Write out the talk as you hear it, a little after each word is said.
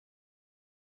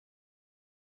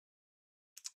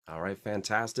All right,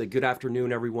 fantastic. Good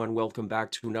afternoon, everyone. Welcome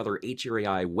back to another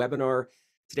HRAI webinar.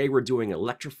 Today we're doing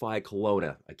Electrify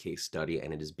Kelowna, a case study,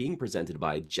 and it is being presented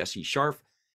by Jesse Scharf,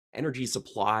 Energy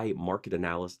Supply Market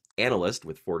Analyst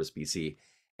with FortisBC,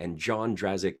 and John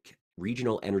Drazic,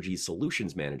 Regional Energy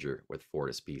Solutions Manager with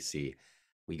FortisBC.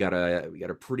 We got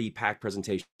a pretty packed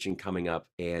presentation coming up,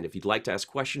 and if you'd like to ask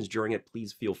questions during it,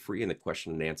 please feel free in the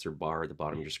question and answer bar at the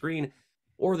bottom of your screen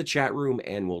or the chat room,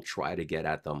 and we'll try to get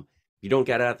at them. If you don't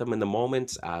get at them in the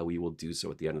moment, we will do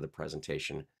so at the end of the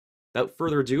presentation. Without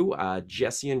further ado,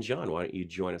 Jesse and John, why don't you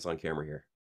join us on camera here?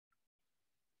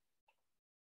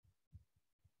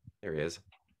 There he is.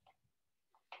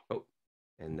 Oh,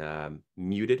 and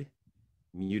muted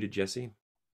Jesse.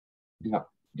 Yeah,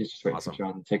 just wait for Awesome.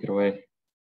 John to take it away.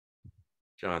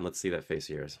 John, let's see that face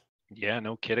of yours. Yeah,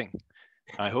 no kidding.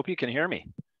 I hope you can hear me.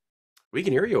 We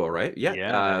can hear you all right. Yeah.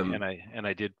 And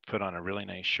I did put on a really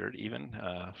nice shirt, even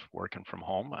working from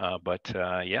home.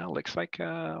 Yeah, looks like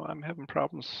I'm having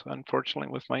problems,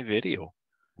 unfortunately, with my video.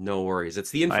 No worries.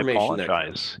 It's the I information that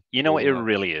apologize. comes. You know, it We'll,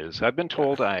 really is. I've been yeah.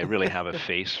 told I really have a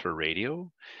face for radio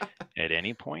at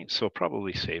any point, so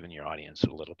probably saving your audience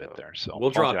a little bit there. So We'll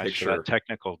draw a apologize for picture. that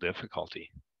technical difficulty.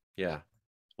 Yeah.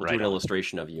 We'll Right do an on.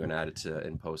 illustration of you and add it to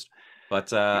in post.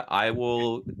 But I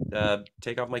will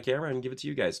take off my camera and give it to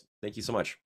you guys. Thank you so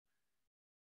much.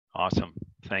 Awesome.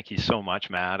 Thank you so much,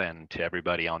 Matt, and to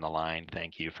everybody on the line.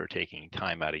 Thank you for taking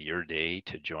time out of your day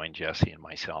to join Jesse and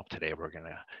myself today. We're going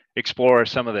to explore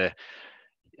some of the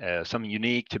some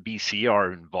unique to BC,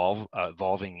 our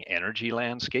evolving energy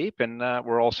landscape. And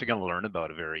we're also going to learn about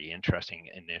a very interesting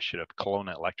initiative,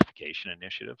 Kelowna Electrification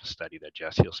Initiative, a study that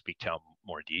Jesse will speak to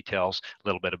more details. A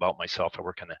little bit about myself. I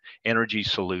work on the energy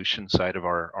solution side of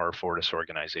our Fortis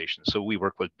organization. So we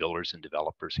work with builders and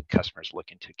developers and customers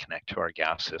looking to connect to our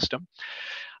gas system.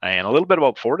 And a little bit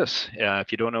about Fortis.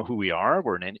 If you don't know who we are,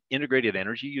 we're an integrated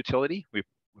energy utility. We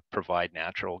provide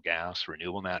natural gas,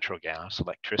 renewable natural gas,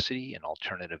 electricity, and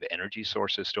alternative energy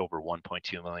sources to over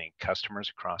 1.2 million customers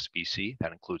across BC.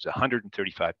 That includes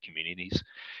 135 communities,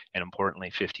 and importantly,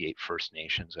 58 First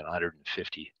Nations and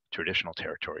 150 traditional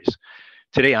territories.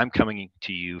 Today, I'm coming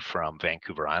to you from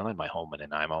Vancouver Island, my home in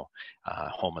Nanaimo,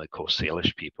 home of the Coast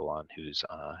Salish people, on whose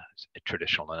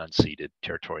traditional and unceded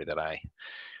territory that I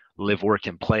live, work,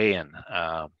 and play in.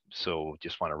 So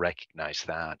just want to recognize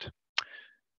that.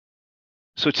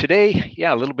 So today,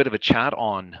 yeah, a little bit of a chat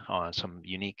on some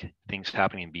unique things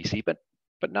happening in BC, but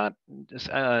not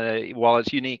while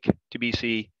it's unique to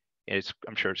BC,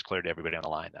 I'm sure it's clear to everybody on the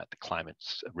line that the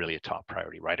climate's really a top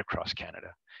priority right across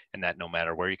Canada, and that no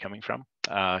matter where you're coming from,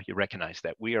 you recognize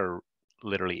that we are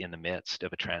literally in the midst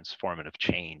of a transformative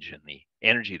change in the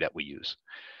energy that we use,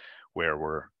 where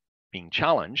we're being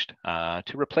challenged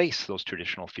to replace those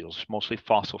traditional fuels, mostly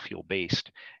fossil fuel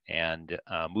based, and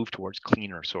move towards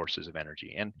cleaner sources of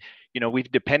energy. And, you know,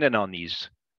 we've depended on these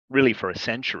really for a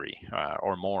century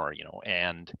or more, you know,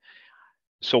 and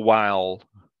so while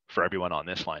for everyone on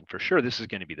this line, for sure, this is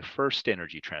going to be the first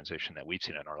energy transition that we've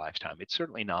seen in our lifetime. It's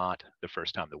certainly not the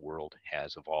first time the world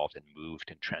has evolved and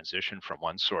moved and transitioned from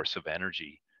one source of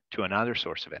energy to another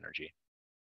source of energy.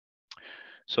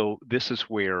 So this is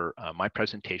where my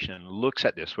presentation looks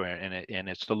at this, and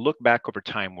it's to look back over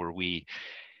time where we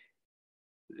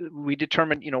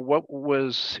determined, you know, what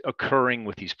was occurring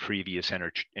with these previous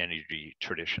energy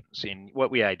traditions. And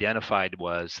what we identified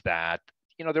was that,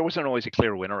 you know, there wasn't always a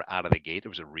clear winner out of the gate.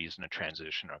 There was a reason a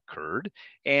transition occurred.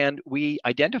 And we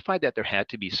identified that there had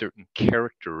to be certain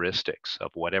characteristics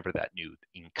of whatever that new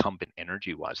incumbent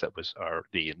energy was, that was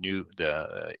the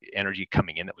energy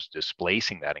coming in that was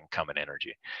displacing that incumbent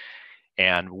energy.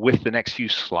 And with the next few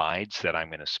slides that I'm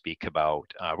going to speak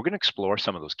about, we're going to explore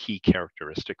some of those key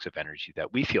characteristics of energy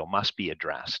that we feel must be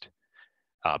addressed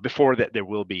before that there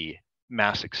will be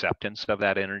mass acceptance of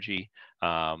that energy,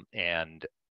 and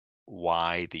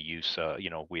why the use, you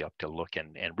know, we have to look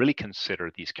and really consider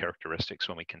these characteristics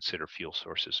when we consider fuel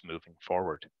sources moving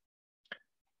forward.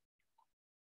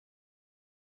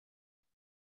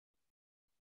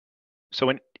 So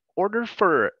in order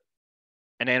for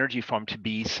an energy form to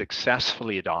be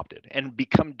successfully adopted and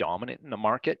become dominant in the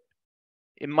market,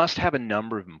 it must have a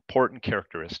number of important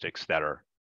characteristics that are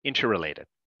interrelated.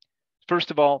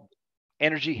 First of all,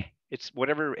 energy, it's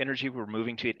whatever energy we're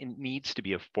moving to, it needs to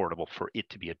be affordable for it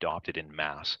to be adopted in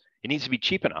mass. It needs to be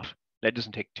cheap enough. That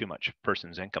doesn't take too much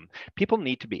person's income. People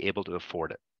need to be able to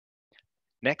afford it.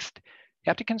 Next, you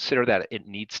have to consider that it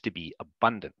needs to be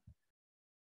abundant.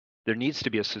 There needs to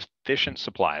be a sufficient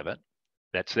supply of it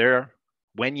that's there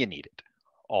when you need it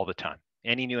all the time.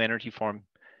 Any new energy form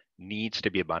needs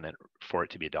to be abundant for it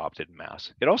to be adopted in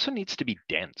mass. It also needs to be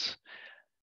dense.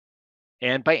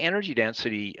 And by energy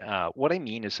density, what I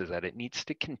mean is that it needs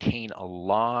to contain a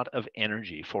lot of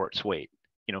energy for its weight.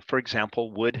 For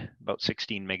example, wood, about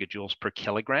 16 megajoules per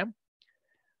kilogram.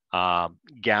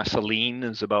 Gasoline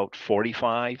is about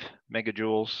 45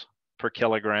 megajoules per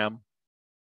kilogram.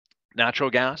 Natural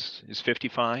gas is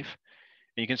 55.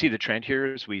 And you can see the trend here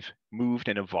as we've moved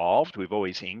and evolved. We've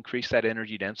always increased that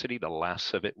energy density, the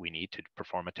less of it we need to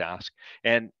perform a task.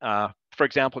 And for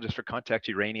example, just for context,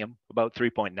 uranium, about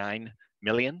 3.9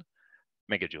 million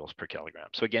megajoules per kilogram.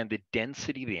 So again, the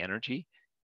density of the energy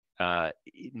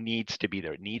it needs to be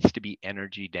there. It needs to be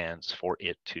energy dense for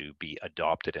it to be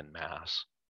adopted in mass.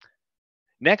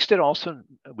 Next,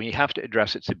 we have to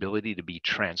address its ability to be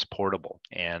transportable.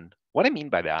 And what I mean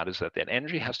by that is that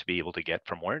energy has to be able to get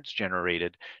from where it's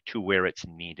generated to where it's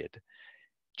needed.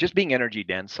 Just being energy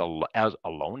dense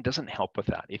alone doesn't help with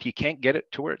that. If you can't get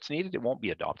it to where it's needed, it won't be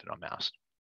adopted en masse.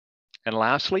 And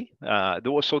lastly,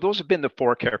 so those have been the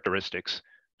 4 characteristics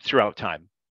throughout time.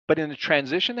 But in the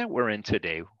transition that we're in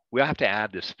today, we have to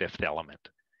add this 5th element,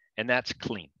 and that's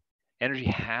clean. Energy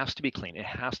has to be clean. It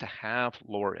has to have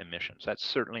lower emissions. That's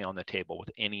certainly on the table with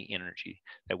any energy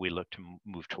that we look to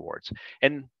move towards.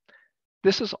 And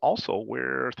this is also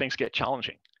where things get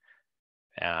challenging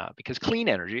because clean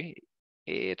energy,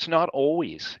 it's not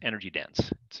always energy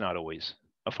dense. It's not always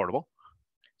affordable.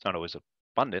 It's not always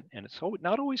abundant, and it's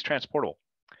not always transportable.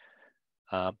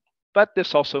 But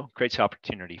this also creates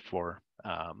opportunity for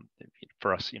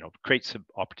us, creates an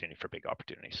opportunity for big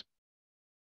opportunities.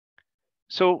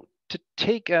 So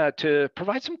to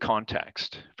provide some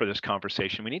context for this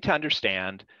conversation, we need to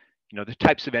understand, the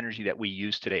types of energy that we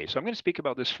use today. So I'm going to speak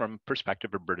about this from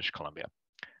perspective of British Columbia.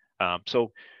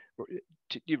 So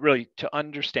to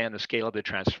understand the scale of the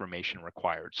transformation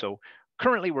required. So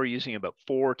currently we're using about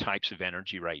 4 types of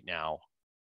energy right now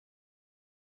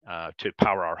to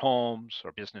power our homes,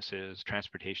 our businesses,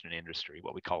 transportation, and industry,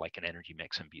 what we call like an energy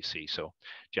mix in BC. So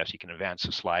Jess, you can advance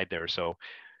the slide there. So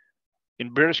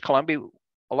in British Columbia,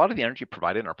 a lot of the energy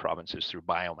provided in our province is through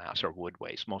biomass or wood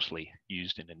waste, mostly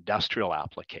used in industrial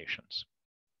applications.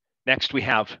 Next, we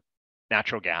have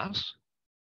natural gas.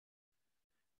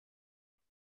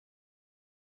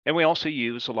 And we also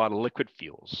use a lot of liquid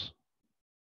fuels,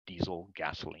 diesel,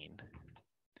 gasoline.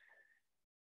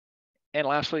 And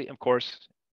lastly, of course,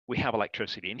 we have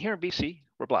electricity. And here in BC,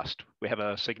 we're blessed. We have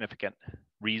a significant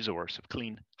resource of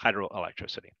clean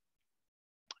hydroelectricity.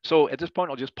 So at this point,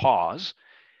 I'll just pause.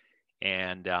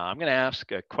 And I'm going to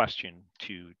ask a question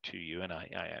to you, and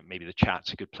maybe the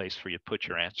chat's a good place for you to put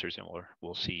your answers, and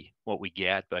we'll see what we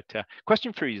get. But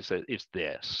question for you is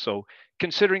this. So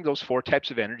considering those 4 types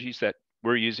of energies that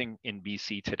we're using in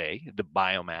BC today, the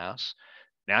biomass,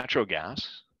 natural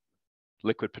gas,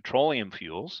 liquid petroleum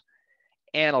fuels,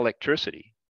 and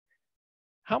electricity,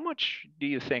 how much do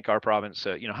you think our province,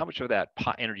 how much of that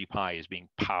energy pie is being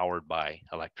powered by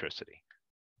electricity?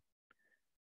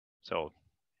 So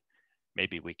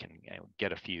maybe we can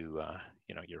get a few,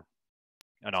 you're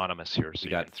anonymous here, so you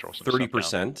got throw some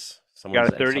 30%.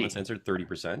 Someone's answered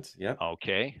 30%. Yeah.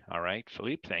 Okay. All right,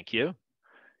 Philippe. Thank you.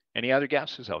 Any other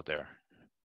guesses out there?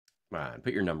 Come on,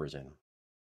 put your numbers in.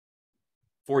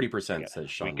 40% says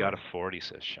Sean. We got a 40,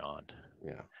 says Sean.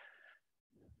 Yeah.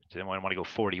 Does anyone want to go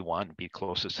 41? Be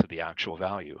closest to the actual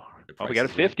value. Oh, we got a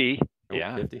 50. Right. Oh,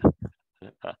 yeah. 50.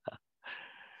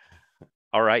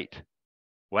 All right.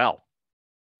 Well,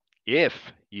 if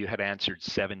you had answered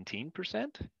 17%,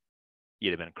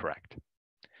 you'd have been correct.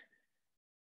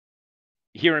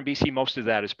 Here in BC, most of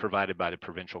that is provided by the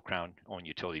provincial Crown-owned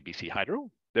utility, BC Hydro.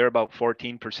 They're about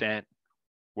 14%.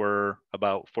 We're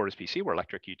about FortisBC, we're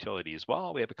electric utility as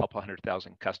well. We have a couple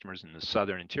 100,000 customers in the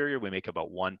southern interior. We make about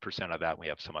 1% of that. We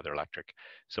have some other electric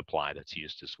supply that's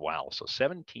used as well. So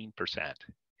 17%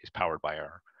 is powered by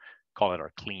call it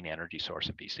our clean energy source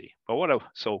in BC. But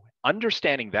so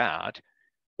understanding that,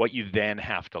 what you then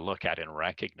have to look at and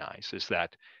recognize is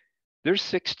that there's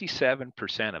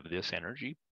 67% of this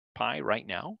energy pie right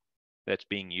now that's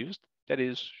being used that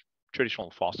is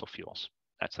traditional fossil fuels.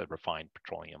 That's the refined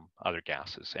petroleum, other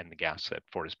gases, and the gas that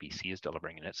FortisBC is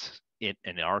delivering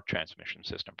in our transmission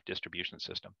system, distribution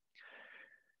system.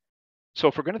 So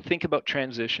if we're going to think about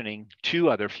transitioning to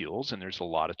other fuels, and there's a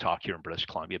lot of talk here in British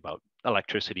Columbia about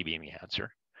electricity being the answer,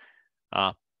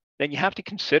 then you have to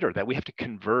consider that we have to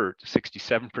convert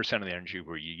 67% of the energy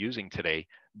we're using today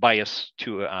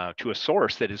to a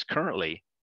source that is currently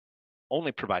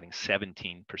only providing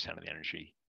 17% of the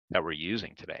energy that we're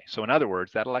using today. So in other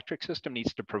words, that electric system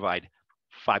needs to provide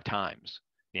 5 times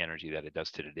the energy that it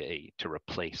does today to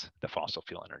replace the fossil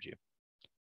fuel energy.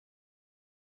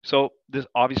 So this is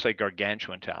obviously a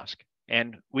gargantuan task.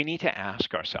 And we need to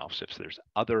ask ourselves if there's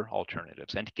other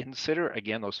alternatives and to consider,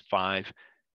 again, those 5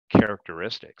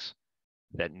 characteristics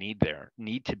that need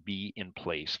to be in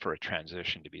place for a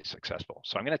transition to be successful.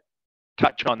 So I'm going to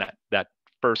touch on that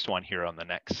first one here on the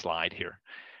next slide here.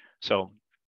 So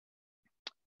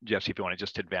Jesse, if you want to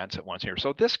just advance it once here.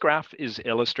 So this graph is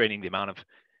illustrating the amount of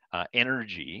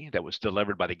energy that was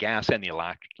delivered by the gas and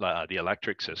the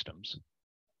electric systems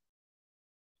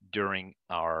during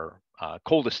our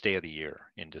coldest day of the year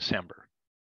in December,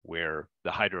 where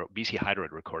the BC Hydro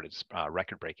had recorded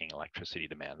record-breaking electricity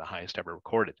demand, the highest ever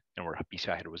recorded, and where BC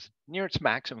Hydro was near its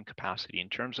maximum capacity in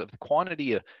terms of the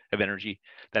quantity of energy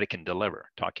that it can deliver,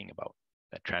 talking about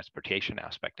that transportation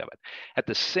aspect of it. At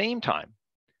the same time,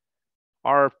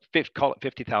 our, call it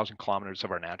 50,000 kilometers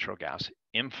of our natural gas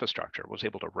infrastructure was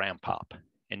able to ramp up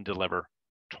and deliver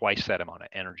twice that amount of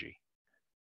energy.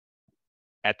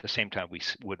 At the same time, we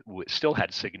still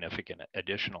had significant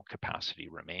additional capacity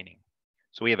remaining.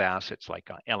 So we have assets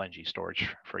like LNG storage,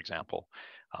 for example,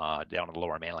 down on the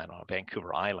Lower Mainland on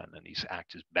Vancouver Island, and these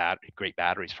act as great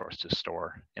batteries for us to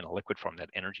store in a liquid form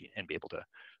that energy and be able to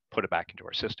put it back into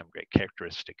our system. Great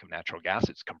characteristic of natural gas,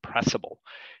 it's compressible.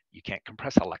 You can't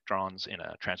compress electrons in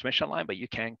a transmission line, but you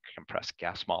can compress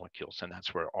gas molecules, and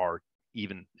that's where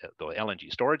even the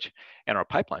LNG storage and our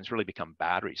pipelines really become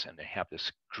batteries, and they have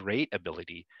this great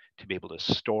ability to be able to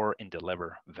store and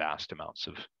deliver vast amounts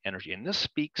of energy. And this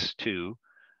speaks to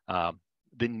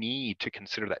the need to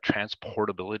consider that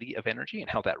transportability of energy and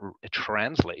how that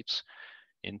translates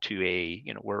into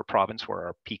we're a province where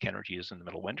our peak energy is in the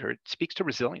middle of winter. It speaks to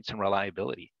resilience and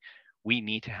reliability. We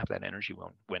need to have that energy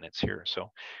when it's here.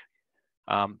 So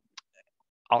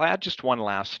I'll add just one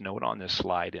last note on this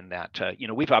slide in that,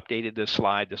 we've updated this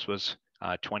slide. This was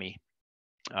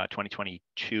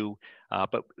 2022,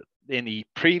 but in the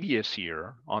previous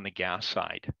year on the gas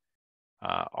side,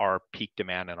 our peak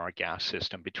demand in our gas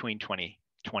system between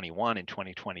 2021 and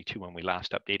 2022, when we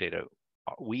last updated it,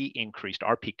 we increased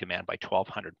our peak demand by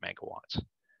 1,200 megawatts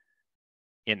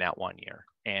in that 1 year.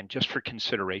 And just for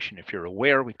consideration, if you're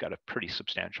aware, we've got a pretty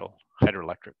substantial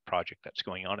hydroelectric project that's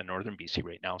going on in northern BC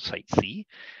right now, Site C.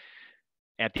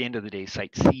 At the end of the day,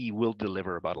 Site C will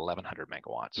deliver about 1,100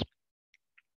 megawatts.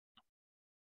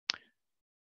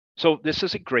 So this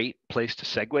is a great place to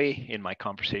segue in my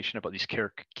conversation about these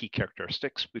key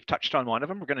characteristics. We've touched on one of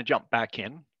them. We're going to jump back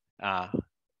in,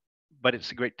 but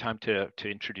it's a great time to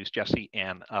introduce Jesse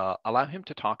and allow him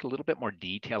to talk a little bit more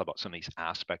detail about some of these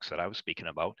aspects that I was speaking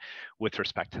about with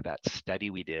respect to that study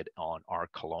we did on our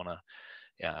Kelowna's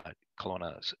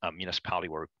municipality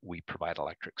where we provide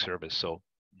electric service. So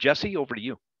Jesse, over to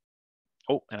you.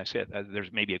 Oh, and I said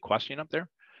there's maybe a question up there.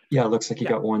 Yeah, it looks like you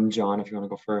got one, John, if you want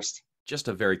to go first. Just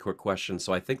a very quick question.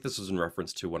 So I think this was in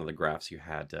reference to one of the graphs you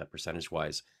had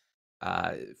percentage-wise.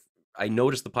 I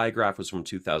noticed the pie graph was from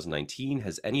 2019.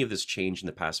 Has any of this changed in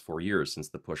the past 4 years since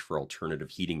the push for alternative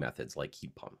heating methods like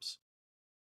heat pumps?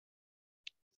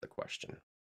 The question.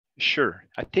 Sure.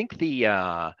 I think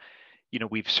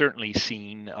we've certainly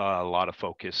seen a lot of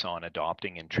focus on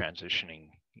adopting and transitioning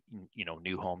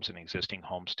new homes and existing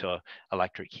homes to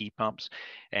electric heat pumps,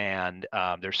 and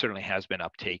there certainly has been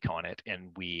uptake on it, and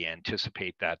we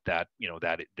anticipate that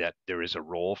there is a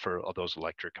role for those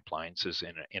electric appliances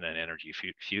in an energy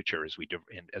future as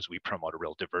we promote a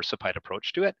real diversified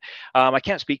approach to it. I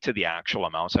can't speak to the actual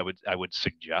amounts. I would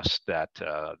suggest that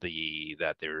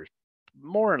that they're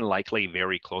more than likely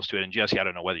very close to it. And Jesse, I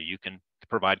don't know whether you can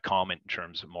provide comment in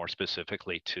terms of more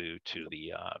specifically to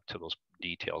those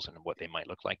details and what they might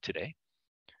look like today.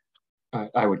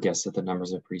 I would guess that the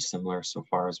numbers are pretty similar so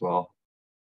far as well.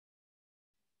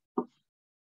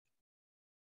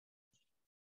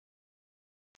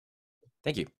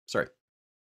 Thank you. Sorry.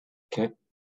 Okay.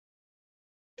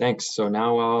 Thanks. So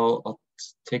now I'll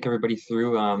take everybody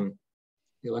through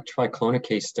the Electrify Kelowna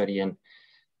case study. And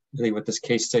really what this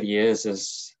case study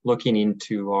is looking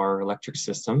into our electric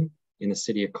system in the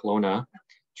city of Kelowna,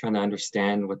 trying to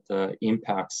understand what the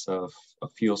impacts of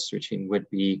fuel switching would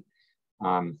be.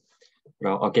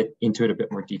 I'll get into it a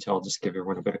bit more detail. I'll just give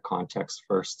everyone a bit of context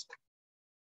first.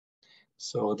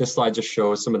 So this slide just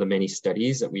shows some of the many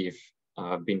studies that we've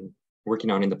been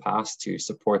working on in the past to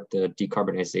support the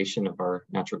decarbonization of our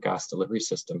natural gas delivery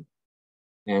system.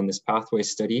 And this pathway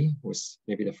study was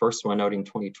maybe the first one out in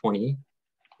 2020,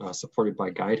 supported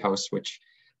by Guidehouse, which,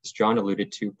 as John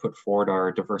alluded to, put forward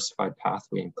our diversified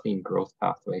pathway and clean growth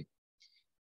pathway. And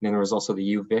then there was also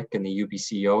the UVic and the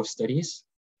UBCO studies,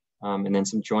 and then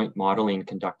some joint modeling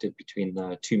conducted between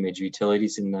the two major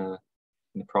utilities in the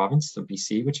province of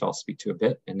BC, which I'll speak to a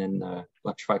bit, and then the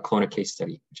Electrify Kelowna case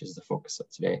study, which is the focus of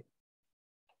today.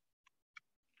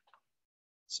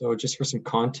 So just for some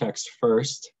context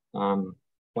first,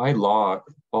 by law,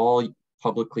 all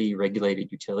publicly regulated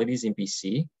utilities in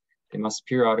BC, they must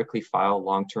periodically file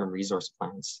long-term resource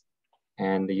plans.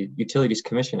 And the Utilities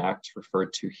Commission Act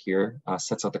referred to here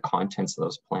sets out the contents of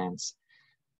those plans.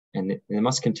 And they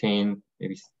must contain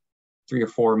maybe 3 or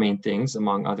 4 main things,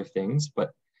 among other things,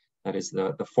 but that is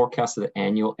the forecast of the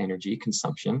annual energy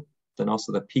consumption, then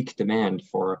also the peak demand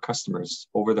for customers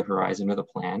over the horizon of the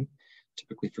plan,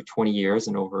 typically for 20 years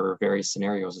and over various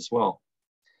scenarios as well.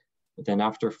 But then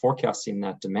after forecasting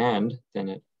that demand, then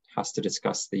it has to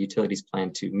discuss the utilities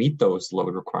plan to meet those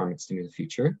load requirements into the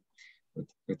future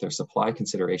with their supply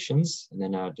considerations, and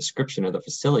then a description of the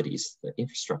facilities, the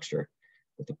infrastructure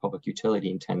that the public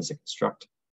utility intends to construct.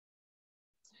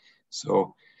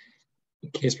 So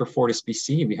in case for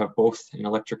FortisBC, we have both an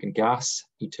electric and gas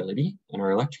utility, and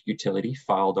our electric utility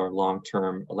filed our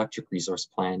long-term electric resource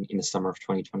plan in the summer of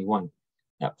 2021.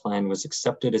 That plan was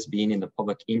accepted as being in the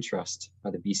public interest by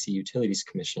the BC Utilities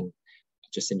Commission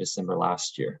just in December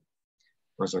last year.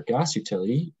 Whereas our gas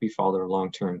utility, we filed our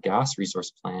long-term gas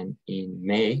resource plan in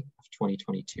May of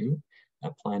 2022.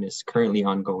 That plan is currently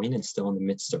ongoing and still in the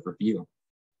midst of review.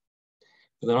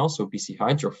 But then also BC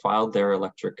Hydro filed their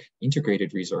electric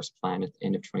integrated resource plan at the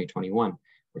end of 2021,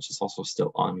 which is also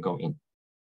still ongoing.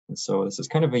 And so this is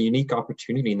kind of a unique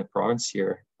opportunity in the province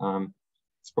here.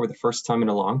 It's probably the first time in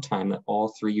a long time that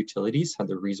all 3 utilities had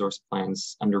their resource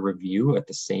plans under review at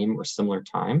the same or similar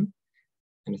time.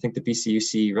 And I think the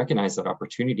BCUC recognized that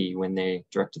opportunity when they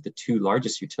directed the 2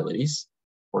 largest utilities,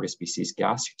 FortisBC's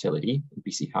gas utility and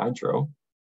BC Hydro,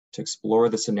 to explore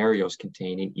the scenarios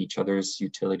contained in each other's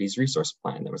utilities resource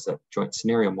plan. There was that joint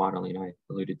scenario modeling I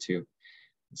alluded to.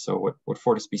 And so what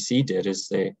FortisBC did is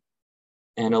they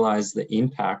analyzed the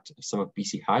impact of some of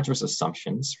BC Hydro's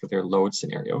assumptions for their load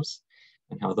scenarios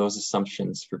and how those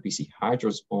assumptions for BC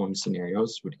Hydro's own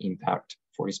scenarios would impact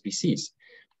FortisBC's.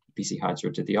 BC Hydro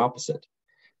did the opposite.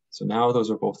 So now those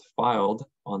are both filed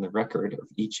on the record of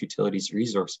each utility's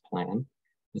resource plan.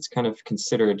 It's kind of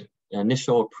considered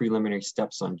initial preliminary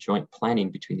steps on joint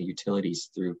planning between the utilities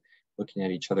through looking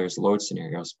at each other's load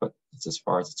scenarios, but it's as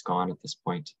far as it's gone at this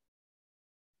point.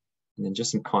 And then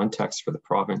just some context for the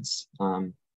province.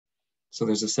 So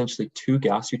there's essentially 2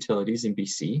 gas utilities in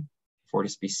BC,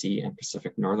 FortisBC and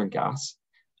Pacific Northern Gas.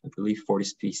 I believe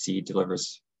FortisBC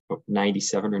delivers about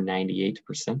 97 or 98%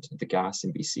 of the gas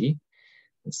in BC.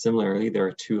 And similarly, there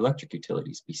are 2 electric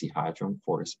utilities, BC Hydro and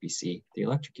FortisBC, the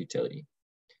electric utility.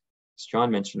 As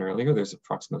John mentioned earlier, there's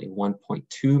approximately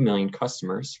 1.2 million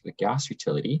customers for the gas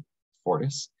utility,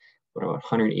 Fortis, but about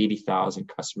 180,000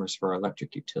 customers for our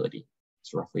electric utility.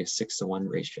 It's roughly a 6-to-1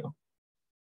 ratio.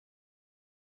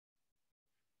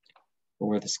 But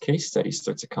where this case study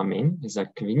starts to come in is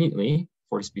that conveniently,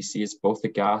 FortisBC is both a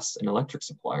gas and electric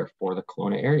supplier for the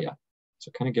Kelowna area. So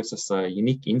it kind of gives us a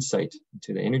unique insight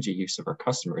into the energy use of our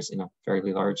customers in a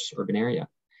fairly large urban area.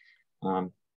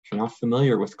 If you're not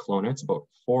familiar with Kelowna, it's about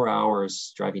 4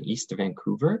 hours driving east of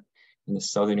Vancouver in the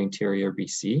southern interior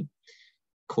BC,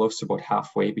 close to about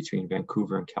halfway between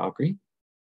Vancouver and Calgary.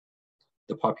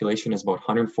 The population is about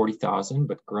 140,000,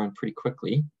 but growing pretty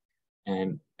quickly.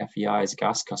 And FEI's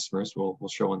gas customers will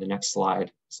show on the next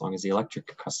slide, as long as the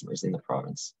electric customers in the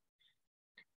province.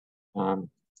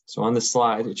 So on this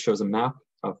slide, it shows a map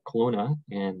of Kelowna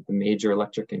and the major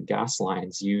electric and gas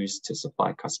lines used to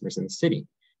supply customers in the city.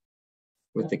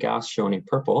 With the gas shown in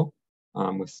purple,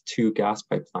 with 2 gas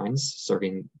pipelines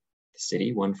serving the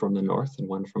city, one from the north and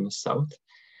one from the south,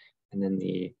 and then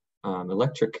the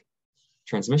electric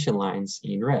transmission lines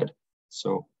in red.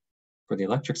 So for the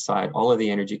electric side, all of the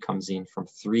energy comes in from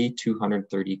 3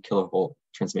 230 kilovolt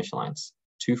transmission lines,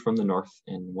 2 from the north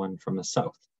and 1 from the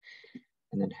south.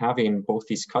 And then having both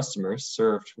these customers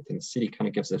served within the city kind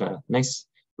of gives it a nice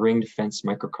ringed fence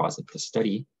microcosm to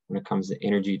study when it comes to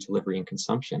energy delivery and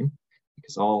consumption,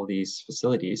 because all of these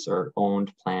facilities are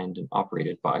owned, planned, and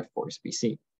operated by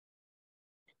FortisBC.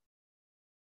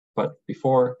 But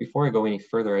before I go any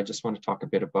further, I just want to talk a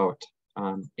bit about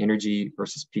energy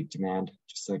versus peak demand,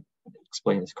 just to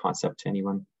explain this concept to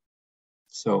anyone.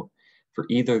 So for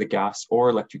either the gas or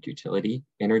electric utility,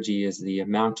 energy is the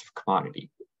amount of commodity.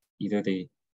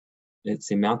 It's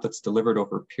the amount that's delivered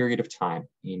over a period of time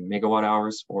in megawatt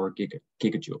hours or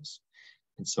gigajoules.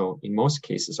 And so in most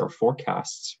cases, our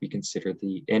forecasts, we consider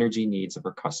the energy needs of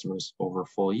our customers over a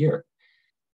full year.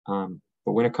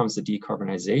 But when it comes to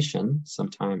decarbonization,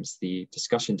 sometimes the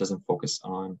discussion doesn't focus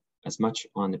on as much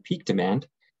on the peak demand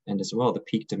and as well the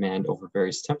peak demand over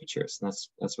various temperatures. And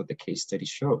that's what the case study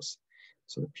shows.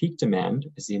 So the peak demand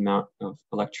is the amount of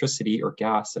electricity or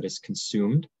gas that is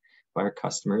consumed by our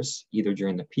customers, either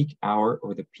during the peak hour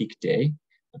or the peak day,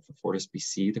 for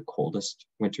FortisBC, the coldest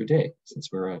winter day, since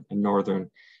we're a northern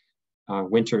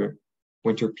winter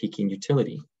peaking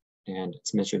utility, and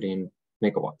it's measured in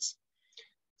megawatts.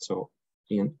 So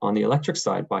on the electric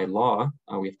side, by law,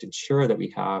 we have to ensure that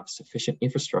we have sufficient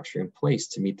infrastructure in place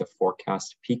to meet the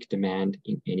forecast peak demand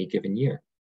in any given year.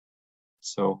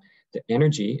 So the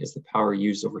energy is the power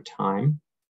used over time,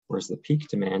 whereas the peak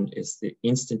demand is the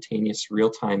instantaneous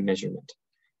real-time measurement.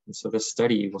 And so this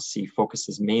study we'll see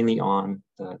focuses mainly on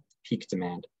the peak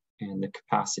demand and the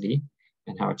capacity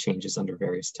and how it changes under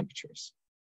various temperatures.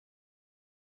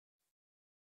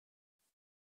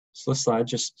 So this slide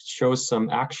just shows some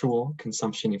actual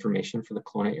consumption information for the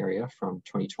Kelowna area from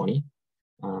 2020.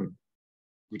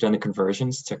 We've done the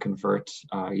conversions to convert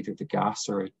either the gas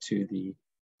or to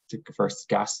convert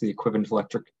gas to the equivalent of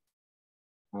electric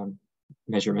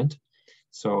measurement.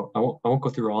 So I won't go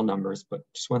through all numbers, but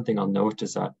just one thing I'll note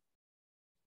is that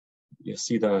you'll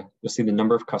see the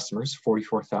number of customers,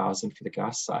 44,000 for the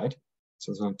gas side.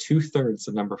 So there's only 2/3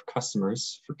 the number of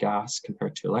customers for gas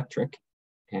compared to electric.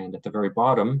 And at the very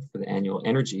bottom, for the annual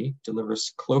energy,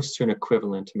 delivers close to an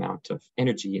equivalent amount of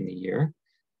energy in the year.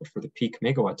 But for the peak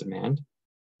megawatt demand,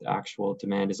 the actual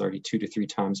demand is already 2 to 3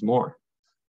 times more.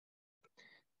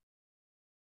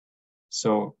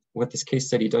 So what this case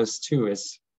study does too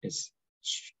is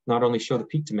not only show the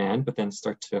peak demand, but then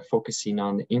start to focusing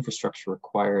on the infrastructure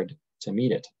required to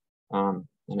meet it. And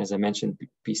as I mentioned,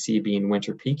 BC being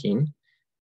winter peaking,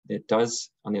 it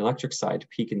does on the electric side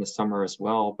peak in the summer as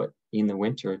well, but in the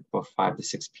winter, about 5 to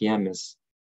 6 p.m. is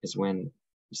when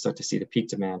you start to see the peak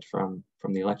demand from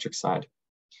the electric side.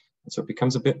 And so it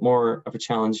becomes a bit more of a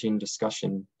challenging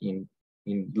discussion in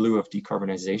lieu of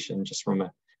decarbonization, just from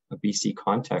a BC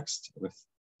context, with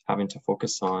having to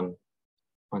focus on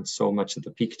so much of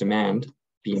the peak demand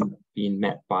being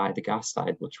met by the gas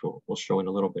side, which we'll show in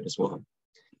a little bit as well.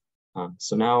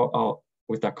 So now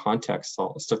with that context,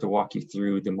 I'll start to walk you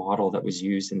through the model that was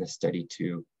used in the study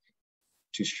to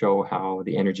show how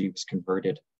the energy was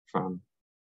converted from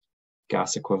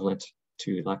gas equivalent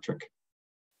to electric.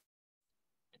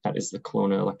 That is the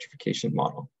Kelowna Electrification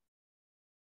model.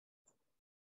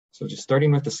 So just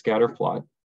starting with the scatter plot,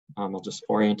 I'll just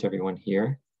orient everyone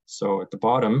here. So at the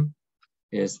bottom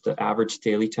is the average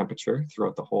daily temperature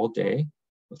throughout the whole day,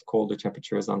 with colder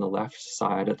temperatures on the left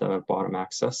side of the bottom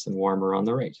axis and warmer on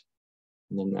the right.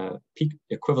 And then the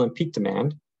equivalent peak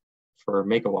demand for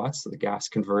megawatts, so the gas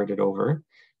converted over,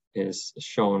 is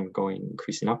shown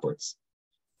increasing upwards.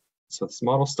 So this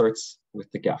model starts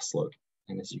with the gas load.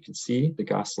 And as you can see, the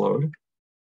gas load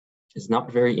is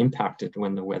not very impacted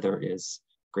when the weather is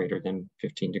greater than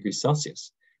 15 degrees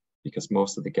Celsius, because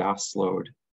most of the gas load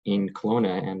in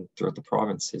Kelowna and throughout the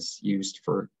province is used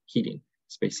for heating,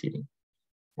 space heating,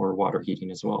 or water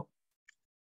heating as well.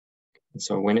 And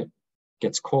so when it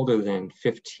gets colder than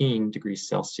 15 degrees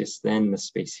Celsius, then the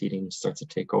space heating starts to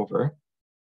take over.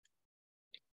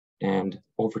 And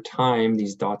over time,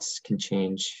 these dots can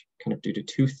change kind of due to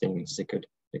two things. They could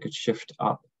shift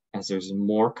up as there's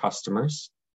more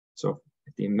customers. So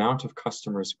if the amount of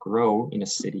customers grow in a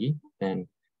city, then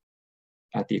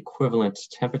at the equivalent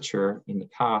temperature in the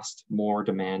past, more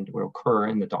demand will occur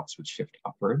and the dots would shift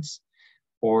upwards,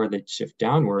 or they'd shift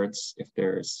downwards if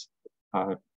there's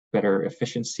better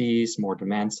efficiencies, more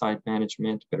demand side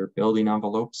management, better building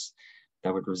envelopes,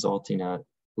 that would result in a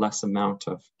less amount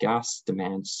of gas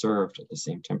demand served at the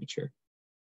same temperature.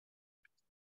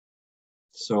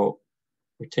 So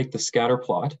we take the scatter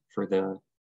plot for a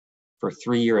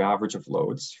 3-year average of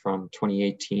loads from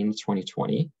 2018 to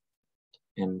 2020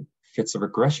 and fits a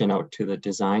regression out to the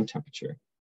design temperature.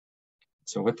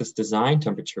 So what this design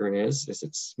temperature is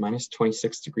it's minus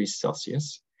 26 degrees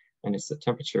Celsius, and it's the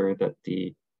temperature that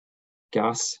the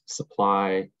gas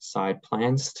supply side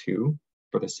plans to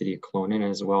for the city of Kelowna, and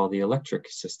as well the electric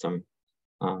system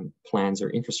plans or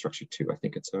infrastructure to. I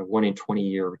think it's a 1 in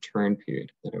 20-year return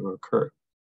period that it will occur.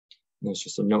 And there's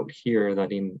just a note here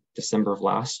that in December of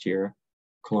last year,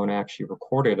 Kelowna actually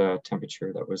recorded a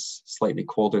temperature that was slightly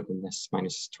colder than this,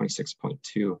 minus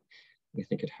 26.2. I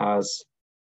think it has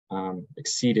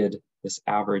exceeded this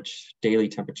average daily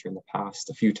temperature in the past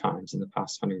a few times in the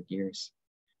past 100 years.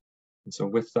 And so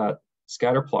with that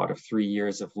scatter plot of 3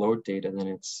 years of load data, then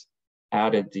it's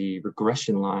added the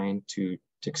regression line to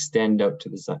extend out to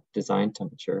the design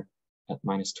temperature at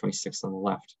minus 26 on the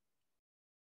left.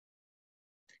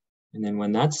 And then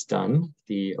when that's done,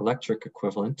 the electric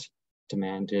equivalent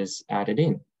demand is added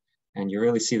in. And you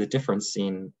really see the difference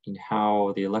in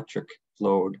how the electric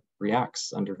load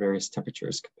reacts under various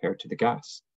temperatures compared to the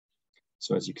gas.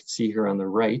 So as you can see here on the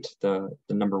right, the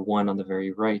number 1 on the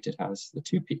very right, it has the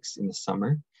 2 peaks in the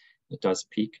summer. It does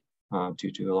peak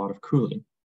due to a lot of cooling.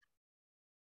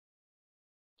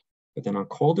 But then on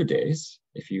colder days,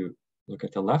 if you look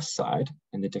at the left side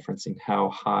and the difference in how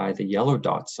high the yellow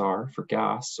dots are for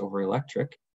gas over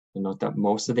electric, you'll note that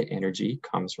most of the energy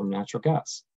comes from natural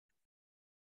gas.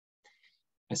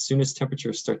 As soon as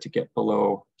temperatures start to get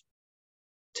below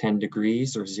 10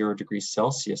 degrees or 0 degrees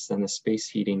Celsius, then the space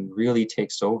heating really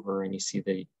takes over, and you see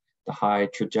the high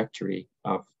trajectory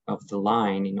of the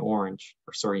line in orange,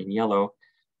 or sorry, in yellow,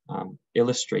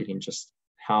 illustrating just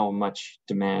how much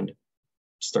demand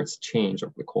starts to change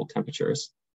over the cold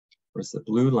temperatures. Whereas the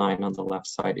blue line on the left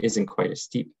side isn't quite as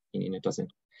steep, meaning it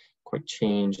doesn't quite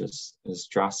change as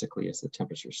drastically as the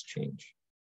temperatures change.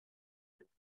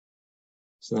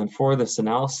 So then for this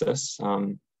analysis,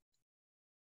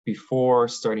 before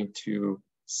starting to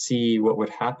see what would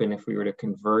happen if we were to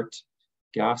convert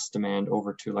gas demand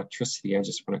over to electricity, I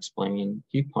just want to explain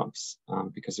heat pumps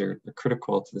because they're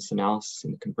critical to this analysis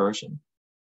and the conversion.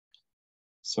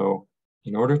 So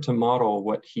in order to model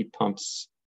what heat pumps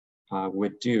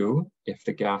would do if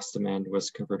the gas demand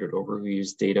was converted over, we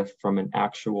used data from an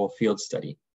actual field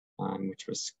study, which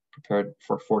was prepared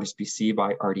for FortisBC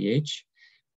by RDH.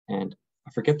 And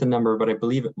I forget the number, but I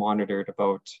believe it monitored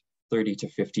about 30 to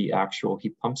 50 actual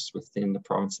heat pumps within the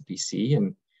province of BC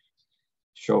and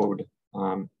showed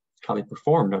how they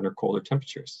performed under colder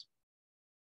temperatures.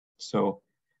 So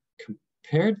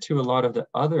compared to a lot of the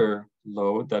other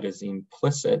load that is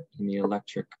implicit in the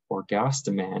electric or gas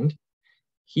demand,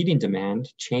 heating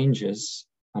demand changes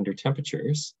under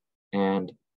temperatures,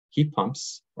 and heat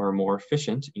pumps are more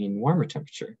efficient in warmer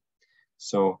temperature.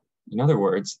 So in other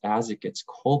words, as it gets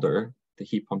colder, the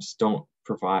heat pumps don't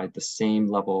provide the same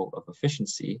level of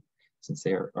efficiency since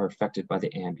they are affected by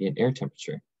the ambient air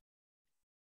temperature.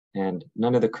 And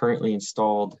none of the currently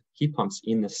installed heat pumps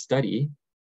in this study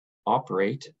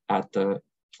operate at the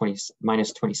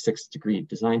minus 26 degree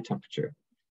design temperature.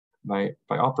 By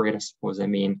operate, I suppose I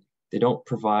mean they don't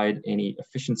provide any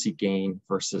efficiency gain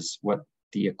versus what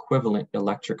the equivalent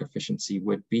electric efficiency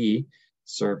would be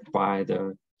served by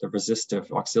the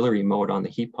resistive auxiliary mode on the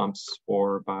heat pumps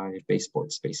or by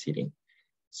baseboard space heating.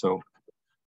 So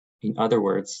in other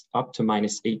words, up to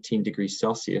minus 18 degrees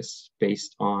Celsius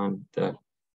based on the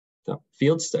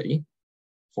field study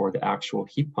for the actual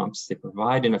heat pumps, they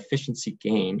provide an efficiency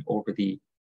gain over the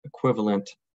equivalent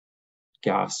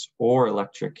gas or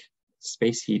electric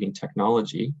space heating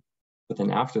technology. But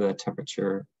then after that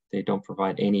temperature, they don't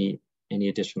provide any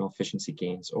additional efficiency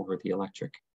gains over the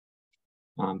electric.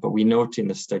 But we note in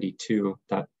the study too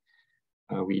that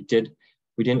we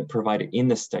didn't provide it in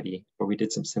the study, but we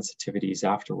did some sensitivities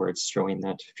afterwards showing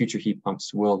that future heat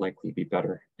pumps will likely be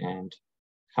better and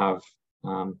have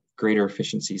greater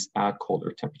efficiencies at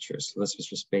colder temperatures. So this was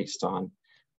just based on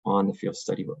the field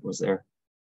study what was there.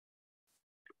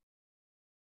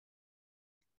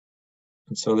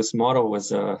 And so this model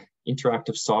was an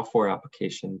interactive software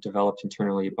application developed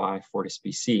internally by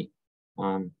FortisBC.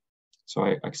 So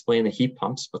I explained the heat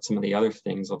pumps, but some of the other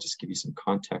things I'll just give you some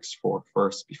context for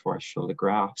first before I show the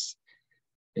graphs,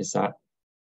 is that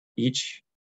each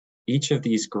of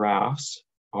these graphs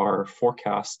are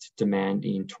forecast demand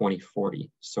in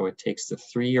 2040. So it takes the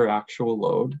 3-year actual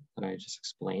load that I just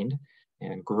explained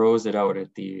and grows it out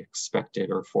at the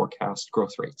expected or forecast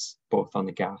growth rates, both on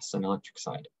the gas and electric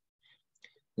side.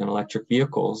 Then electric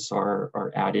vehicles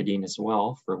are added in as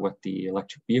well for what the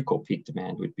electric vehicle peak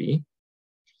demand would be.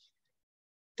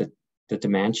 The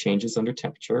demand changes under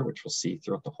temperature, which we'll see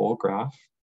throughout the whole graph.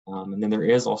 And then there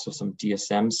is also some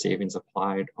DSM savings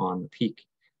applied on the peak.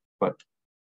 But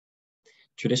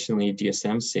traditionally,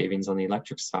 DSM savings on the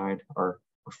electric side are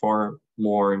far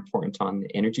more important on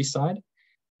the energy side.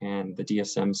 And the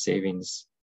DSM savings,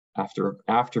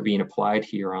 after being applied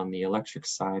here on the electric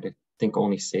side, I think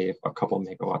only save a couple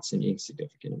megawatts, an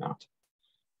insignificant amount.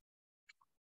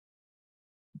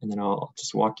 And then I'll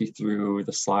just walk you through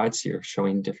the slides here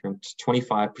showing different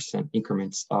 25%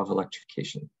 increments of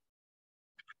electrification.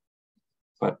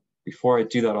 But before I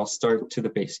do that, I'll start to the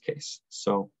base case.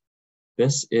 So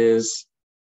this is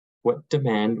what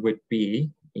demand would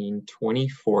be in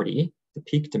 2040, the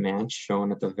peak demand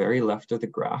shown at the very left of the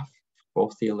graph,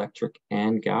 both the electric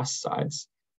and gas sides,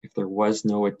 if there was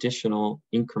no additional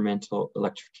incremental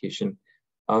electrification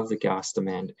of the gas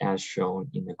demand as shown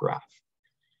in the graph.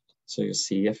 So you'll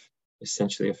see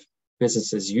if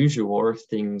business as usual or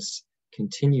things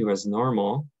continue as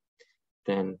normal,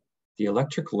 then the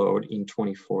electric load in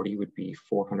 2040 would be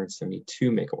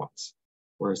 472 megawatts,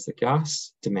 whereas the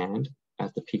gas demand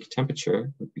at the peak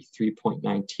temperature would be 3.9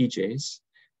 TJs,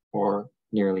 or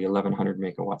nearly 1,100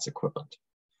 megawatts equivalent.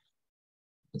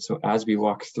 And so as we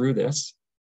walk through this,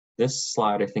 this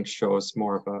slide, I think, shows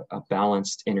more of a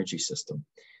balanced energy system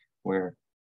where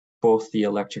both the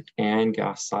electric and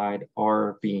gas side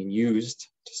are being used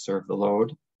to serve the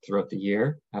load throughout the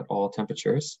year at all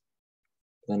temperatures.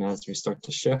 Then as we start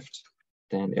to shift,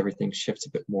 then everything shifts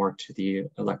a bit more to the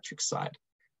electric side.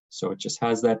 So it just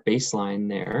has that baseline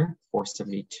there,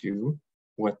 472,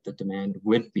 what the demand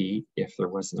would be if there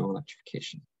was no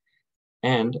electrification.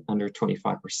 And under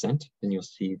 25%, then you'll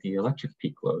see the electric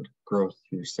peak load grow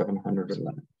to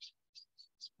 711.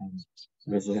 And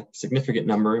there's a significant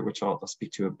number, which I'll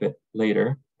speak to a bit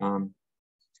later. But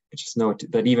just note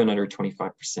that even under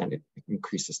 25%, it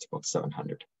increases to about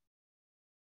 700.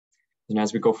 And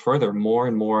as we go further, more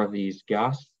and more of these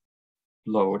gas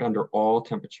load under all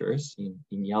temperatures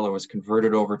in yellow is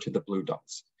converted over to the blue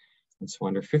dots. And so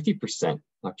under 50%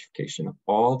 electrification of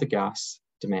all the gas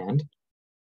demand,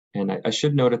 and I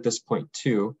should note at this point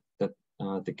too, that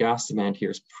the gas demand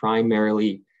here is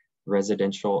primarily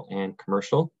residential and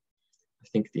commercial. I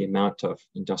think the amount of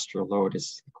industrial load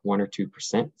is like 1 or 2%.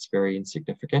 It's very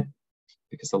insignificant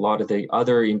because a lot of the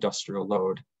other industrial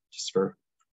load, just for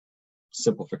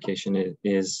simplification,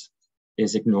 is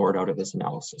ignored out of this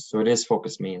analysis. So it is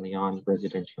focused mainly on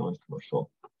residential and commercial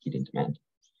heating demand.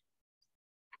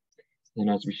 Then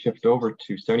as we shift over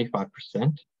to 75%,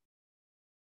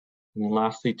 and then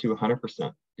lastly to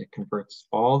 100%, it converts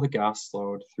all the gas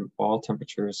load through all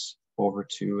temperatures over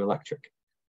to electric.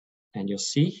 And you'll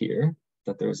see here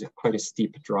that there's quite a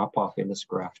steep drop off in this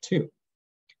graph too,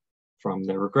 from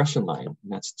the regression line.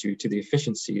 And that's due to the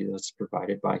efficiency that's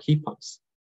provided by heat pumps.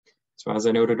 So as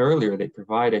I noted earlier, they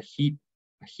provide a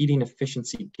heating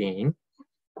efficiency gain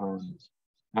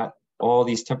at all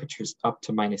these temperatures up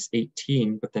to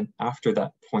 -18, but then after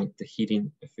that point, the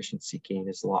heating efficiency gain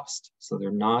is lost. So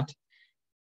they're not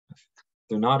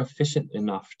efficient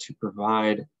enough to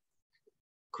provide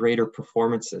greater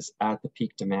performances at the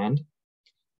peak demand.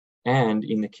 And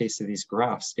in the case of these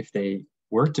graphs, if they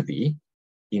were to be,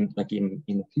 in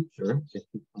the future, if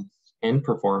heat pumps can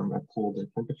perform at colder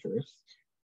temperatures,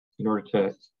 in order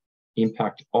to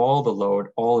impact all the load,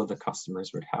 all of the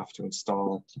customers would have to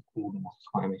install a cool enough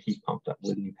climate heat pump that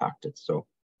would impact it. So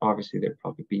obviously there'd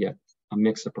probably be a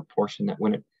mix of proportion that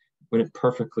when it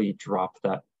perfectly dropped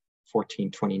that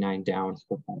 1429 down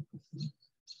for 5%.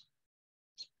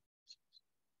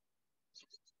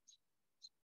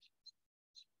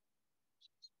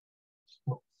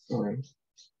 Oh, sorry.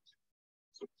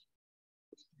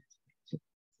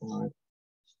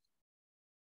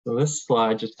 So this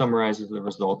slide just summarizes the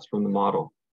results from the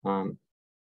model. And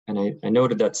I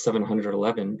noted that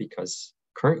 711 because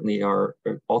currently our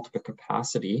ultimate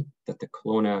capacity that the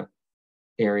Kelowna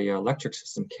area electric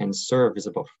system can serve is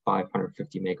about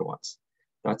 550 megawatts.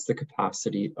 That's the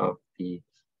capacity of the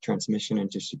transmission and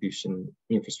distribution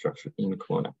infrastructure in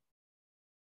Kelowna.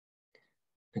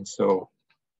 And so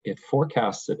it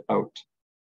forecasts it out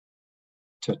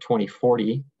to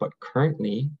 2040, but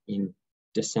currently in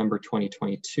December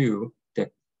 2022,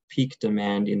 the peak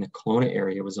demand in the Kelowna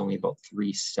area was only about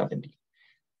 370.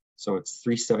 So it's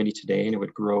 370 today and it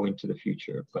would grow into the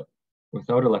future, but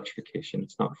without electrification,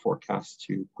 it's not forecast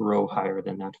to grow higher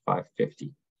than that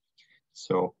 550.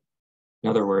 So in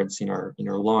other words, in our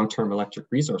long-term electric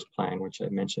resource plan, which I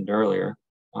mentioned earlier,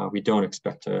 we don't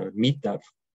expect to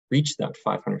reach that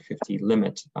 550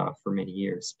 limit for many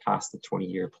years past the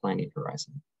 20-year planning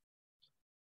horizon.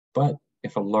 But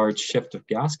if a large shift of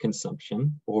gas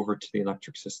consumption over to the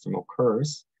electric system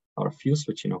occurs, a lot of fuel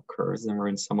switching occurs, then we're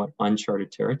in somewhat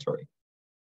uncharted territory.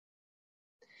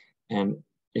 And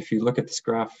if you look at this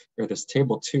graph or this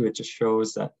table too, it just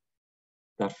shows that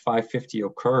 550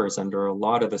 occurs under a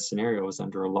lot of the scenarios,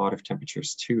 under a lot of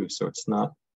temperatures too. So it's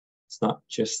not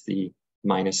just the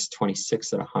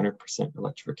 -26 at 100%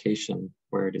 electrification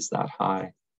where it is that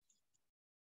high.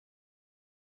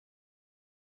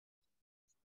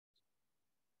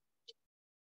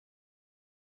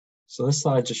 So this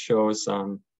slide just shows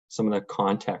some of the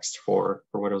context for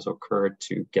what has occurred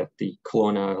to get the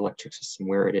Kelowna electric system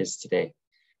where it is today.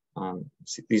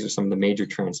 So these are some of the major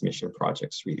transmission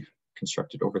projects we've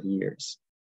constructed over the years.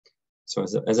 So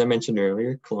as I mentioned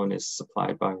earlier, Kelowna is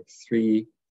supplied by 3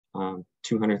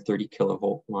 230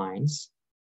 kilovolt lines.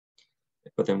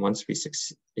 But then once we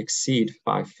exceed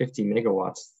 550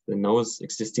 megawatts, then those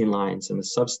existing lines and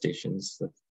the substations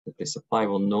that they supply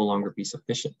will no longer be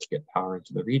sufficient to get power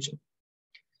into the region.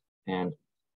 And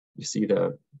you see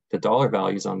the dollar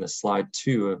values on this slide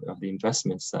too of the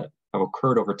investments that have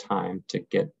occurred over time to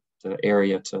get the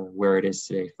area to where it is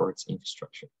today for its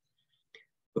infrastructure.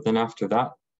 But then after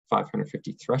that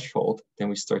 550 threshold, then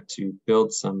we start to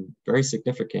build some very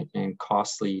significant and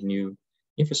costly new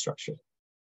infrastructure.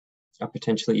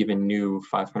 potentially even new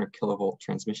 500 kilovolt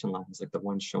transmission lines like the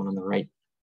one shown on the right.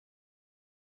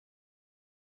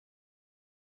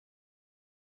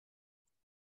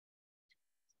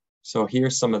 So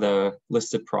here's some of the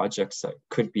listed projects that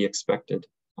could be expected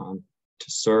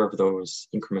to serve those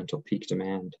incremental peak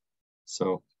demand.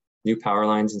 So new power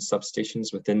lines and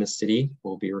substations within the city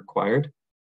will be required.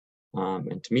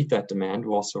 And to meet that demand,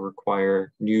 we'll also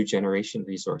require new generation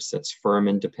resource that's firm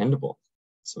and dependable.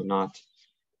 So not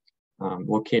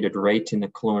located right in the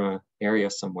Kelowna area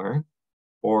somewhere,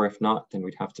 or if not, then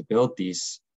we'd have to build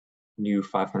these new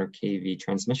 500 kV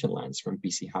transmission lines from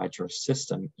BC Hydro's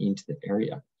system into the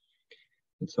area.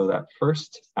 And so that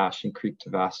first Ashen Creek to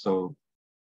Vaso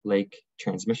Lake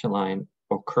transmission line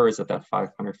occurs at that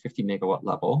 550 megawatt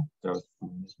level that I was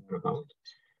talking about.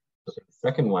 But the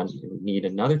second one, you would need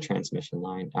another transmission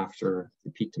line after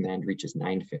the peak demand reaches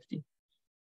 950.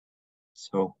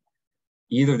 So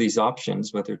either of these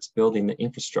options, whether it's building the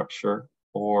infrastructure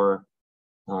or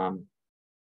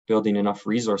building enough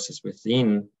resources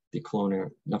within the Kelowna,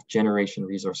 enough generation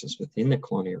resources within the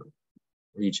Kelowna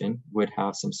region, would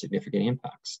have some significant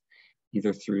impacts,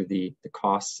 either through the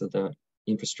costs of the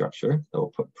infrastructure that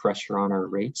will put pressure on our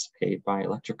rates paid by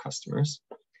electric customers,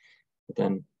 but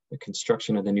then the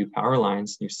construction of the new power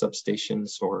lines, new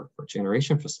substations, or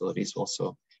generation facilities will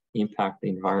also impact the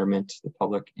environment, the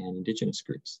public, and Indigenous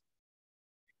groups.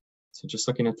 So just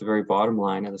looking at the very bottom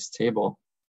line of this table,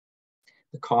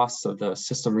 the costs of the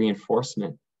system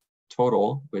reinforcement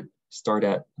total would start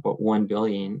at about 1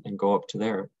 billion and go up to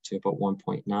there to about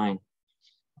 1.9.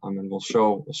 And we'll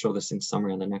show this in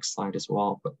summary on the next slide as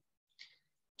well. But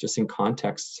just in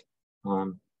context,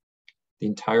 the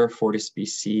entire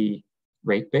FortisBC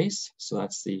rate base, so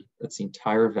that's the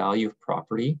entire value of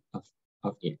property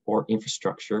or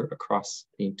infrastructure across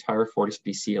the entire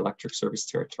FortisBC electric service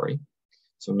territory,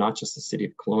 so not just the city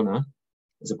of Kelowna,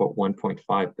 is about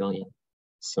 1.5 billion.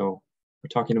 So we're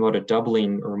talking about a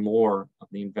doubling or more of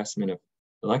the investment of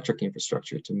electric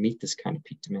infrastructure to meet this kind of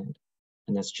peak demand.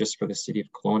 And that's just for the city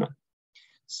of Kelowna.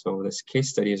 So this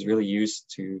case study is really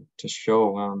used to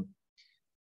show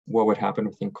what would happen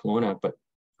within Kelowna, but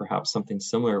perhaps something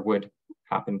similar would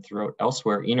happen throughout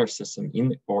elsewhere in our system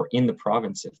or in the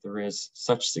province if there is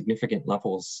such significant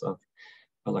levels of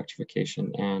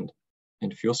electrification and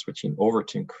fuel switching over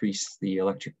to increase the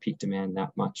electric peak demand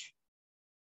that much.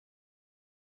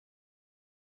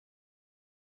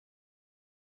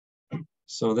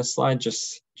 So this slide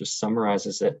just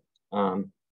summarizes it.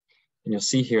 And you'll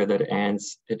see here that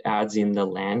it adds in the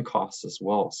land costs as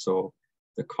well. So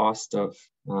the cost of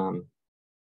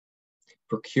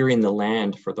procuring the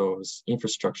land for those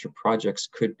infrastructure projects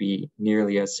could be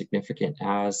nearly as significant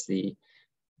as the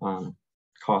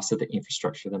cost of the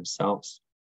infrastructure themselves.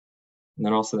 And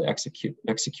then also the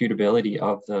executability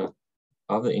of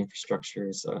the infrastructure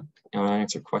is an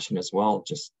unanswered question as well,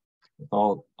 just with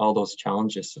all those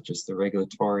challenges such as the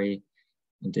regulatory,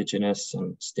 Indigenous,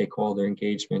 and stakeholder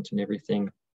engagement and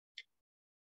everything.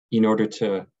 In order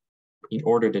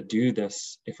to do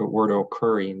this, if it were to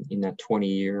occur in that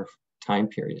 20-year time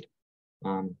period.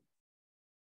 And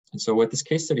so what this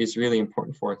case study is really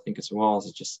important for, I think, as well, is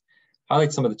it just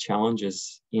highlight some of the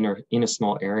challenges in a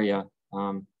small area,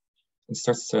 and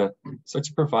starts to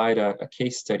provide a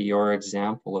case study or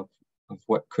example of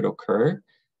what could occur,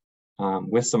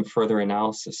 with some further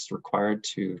analysis required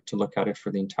to look at it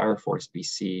for the entire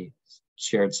FortisBC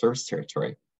shared service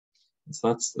territory. And so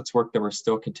that's work that we're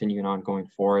still continuing on going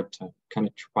forward to kind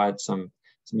of provide some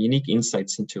unique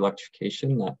insights into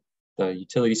electrification that the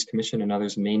Utilities Commission and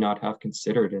others may not have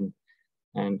considered,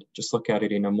 and just look at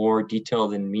it in a more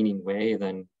detailed and meaning way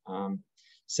than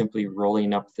simply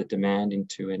rolling up the demand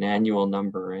into an annual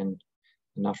number and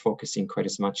not focusing quite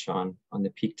as much on the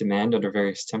peak demand under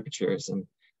various temperatures and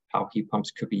how heat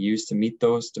pumps could be used to meet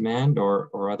those demand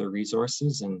or other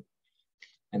resources and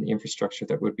the infrastructure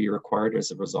that would be required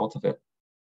as a result of it.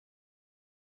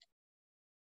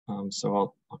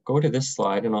 So I'll go to this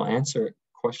slide and I'll answer a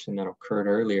question that occurred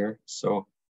earlier. So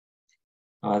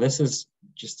this is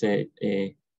just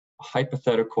a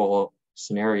hypothetical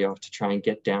scenario to try and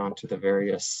get down to the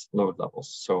various load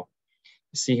levels. So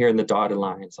you see here in the dotted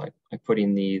lines, I put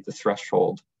in the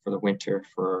threshold for the winter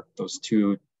for those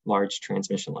two large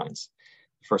transmission lines.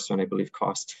 The first one, I believe,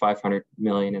 cost 500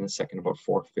 million and the second about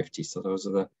 450. So those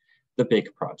are the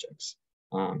big projects.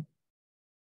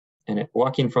 And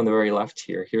walking from the very left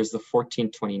here, here's the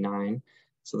 1429.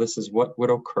 So this is what would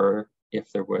occur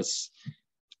if there was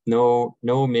no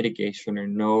mitigation or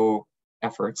no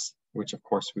efforts, which of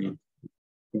course we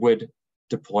would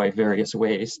deploy various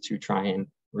ways to try and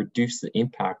reduce the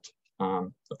impact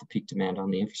of the peak demand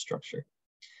on the infrastructure.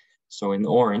 So in the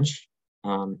orange,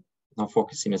 not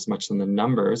focusing as much on the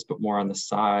numbers, but more on the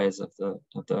size of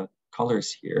the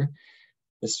colors here.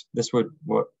 This would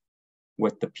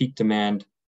what the peak demand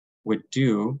would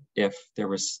do if there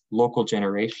was local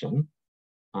generation.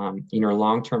 In our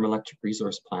long-term electric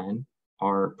resource plan,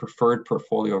 our preferred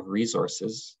portfolio of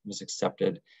resources was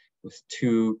accepted with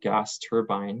 2 gas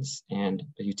turbines and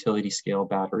a utility scale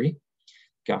battery.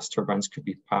 Gas turbines could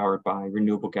be powered by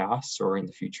renewable gas or in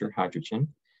the future hydrogen,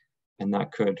 and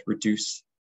that could reduce,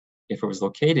 if it was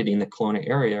located in the Kelowna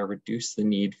area, reduce the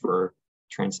need for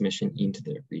transmission into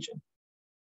the region.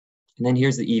 And then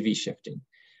here's the EV shifting.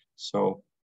 So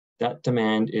that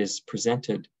demand is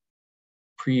presented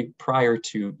prior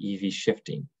to EV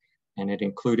shifting, and it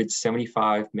included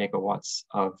 75 megawatts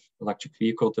of electric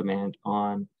vehicle demand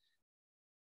on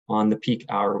the peak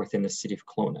hour within the city of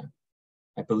Kelowna.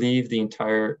 I believe the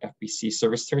entire FBC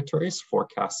service territory is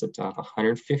forecasted to have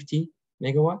 150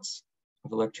 megawatts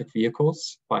of electric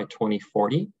vehicles by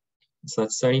 2040. So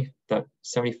that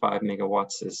 75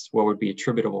 megawatts is what would be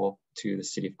attributable to the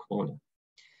city of Kelowna.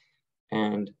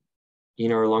 And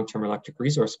in our long-term electric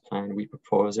resource plan, we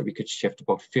propose that we could shift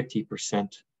about 50%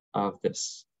 of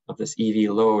this EV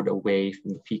load away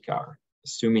from the peak hour,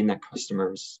 assuming that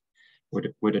customers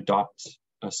would adopt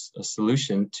a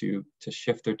solution to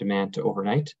shift their demand to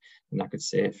overnight, and that could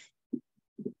save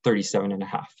 37.5,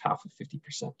 half of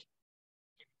 50%.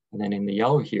 And then in the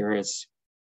yellow here is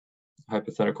a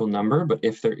hypothetical number, but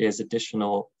if there is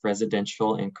additional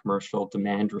residential and commercial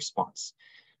demand response,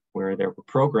 where there were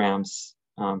programs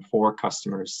for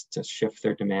customers to shift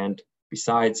their demand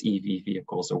besides EV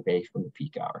vehicles away from the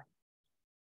peak hour.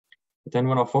 But then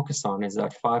what I'll focus on is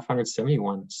that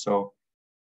 571. So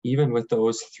even with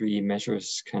those 3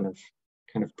 measures kind of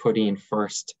put in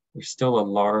first, there's still a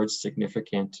large,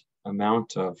 significant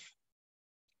amount of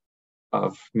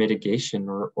mitigation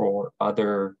or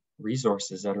other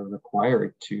resources that are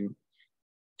required to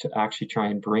actually try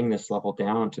and bring this level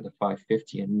down to the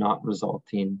 550 and not result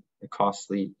in a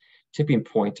costly tipping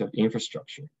point of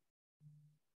infrastructure.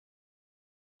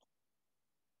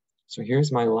 So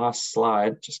here's my last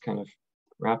slide, just kind of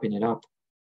wrapping it up.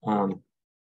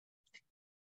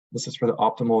 This is for the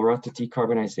optimal route to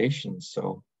decarbonization.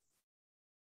 So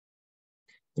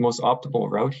the most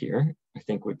optimal route here, I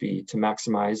think, would be to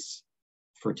maximize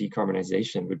for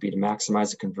decarbonization, would be to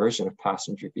maximize the conversion of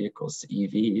passenger vehicles to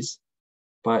EVs,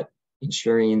 but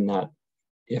ensuring that,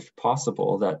 if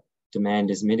possible, that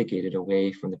demand is mitigated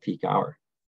away from the peak hour.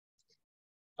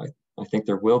 I think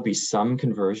there will be some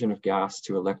conversion of gas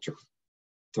to electric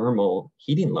thermal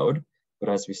heating load, but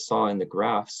as we saw in the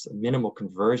graphs, a minimal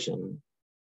conversion,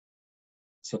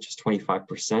 such as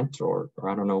 25% or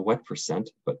I don't know what percent,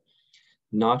 but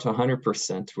not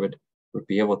 100% would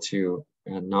be able to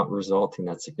not result in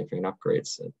that significant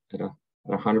upgrades at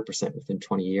 100% within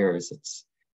 20 years. It's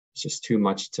just too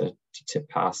much to tip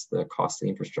past the costly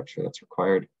infrastructure that's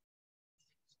required.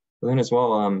 But then as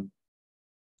well,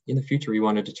 in the future, we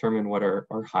want to determine what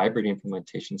our hybrid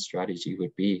implementation strategy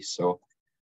would be. So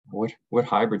what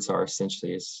hybrids are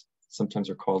essentially is sometimes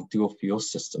are called dual fuel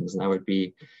systems, and that would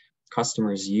be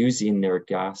customers using their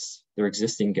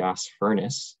existing gas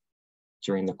furnace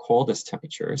during the coldest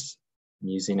temperatures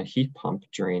and using a heat pump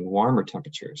during warmer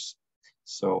temperatures.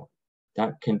 So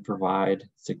that can provide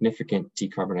significant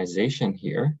decarbonization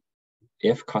here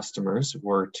if customers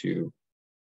were to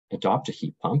adopt a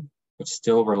heat pump, but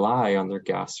still rely on their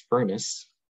gas furnace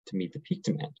to meet the peak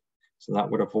demand. So that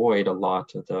would avoid a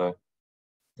lot of the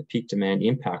peak demand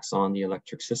impacts on the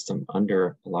electric system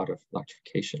under a lot of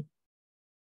electrification.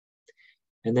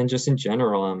 And then just in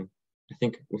general, I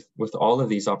think with all of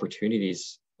these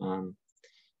opportunities,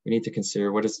 we need to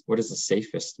consider what is the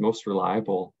safest, most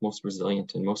reliable, most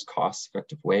resilient, and most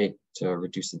cost-effective way to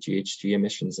reduce the GHG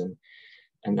emissions.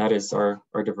 And that is our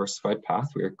diversified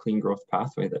pathway, or clean growth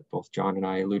pathway that both John and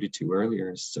I alluded to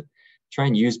earlier, is to try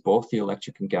and use both the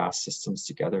electric and gas systems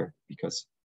together, because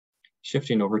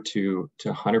shifting over to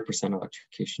 100%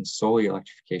 electrification, solely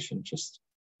electrification, just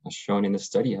as shown in the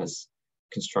study, has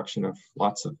construction of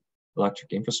lots of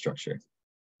electric infrastructure.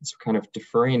 And so kind of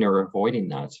deferring or avoiding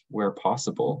that where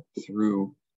possible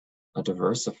through a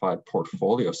diversified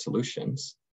portfolio of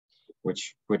solutions,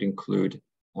 which would include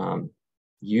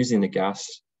using the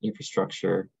gas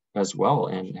infrastructure as well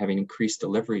and having increased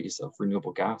deliveries of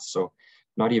renewable gas. So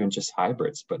not even just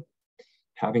hybrids, but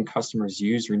having customers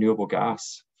use renewable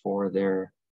gas for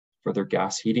their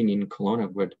gas heating in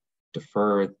Kelowna would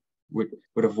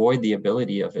avoid the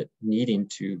ability of it needing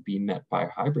to be met by a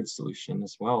hybrid solution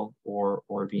as well,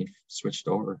 or being switched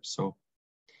over. So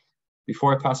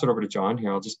before I pass it over to John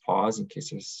here, I'll just pause in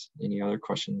case there's any other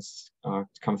questions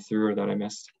come through or that I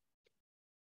missed.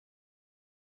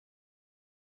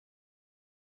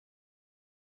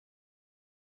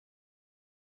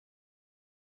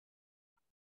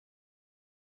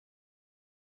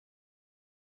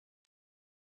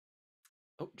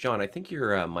 Oh, John, I think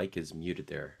your mic is muted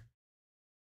there.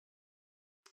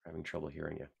 I'm having trouble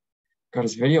hearing you. Got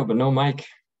his video, but no mic.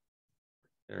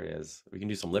 There he is. We can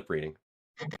do some lip reading.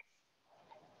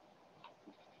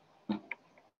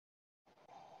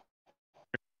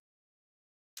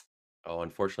 Oh,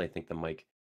 unfortunately, I think the mic,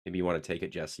 maybe you want to take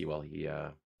it, Jesse, while he...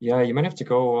 Yeah, you might have to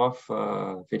go off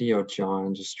video, John,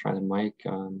 and just try the mic.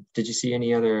 Did you see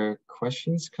any other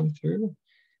questions come through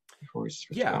before we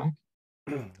switch back?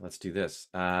 Let's do this.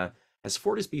 Has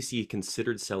FortisBC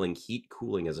considered selling heat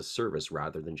cooling as a service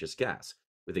rather than just gas?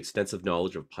 With extensive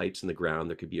knowledge of pipes in the ground,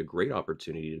 there could be a great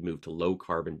opportunity to move to low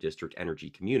carbon district energy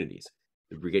communities.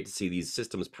 It would be great to see these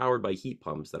systems powered by heat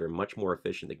pumps that are much more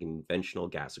efficient than conventional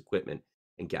gas equipment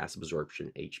and gas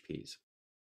absorption HPs.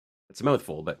 It's a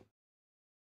mouthful, but...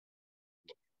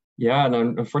 Yeah,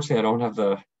 and unfortunately, I don't have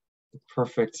the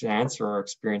perfect answer or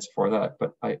experience for that,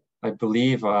 but I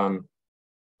believe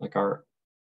like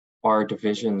our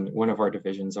division, one of our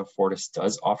divisions of Fortis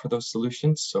does offer those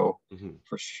solutions. So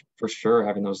for sure,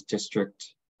 having those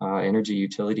district energy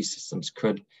utility systems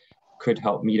could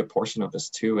help meet a portion of this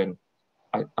too. And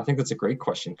I think that's a great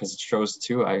question because it shows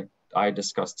too, I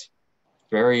discussed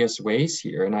various ways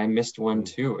here and I missed one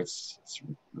too.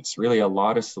 It's really a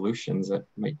lot of solutions that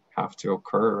might have to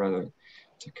occur rather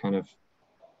to kind of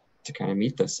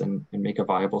meet this and make a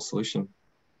viable solution.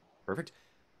 Perfect.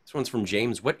 This one's from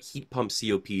James. What heat pump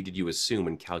COP did you assume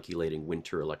when calculating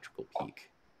winter electrical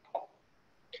peak?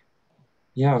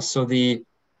 Yeah, so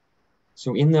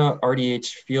in the RDH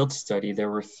field study,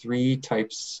 there were 3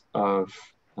 types of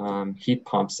heat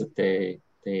pumps that they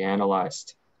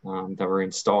analyzed that were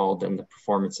installed and the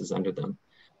performances under them.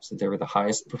 So they were the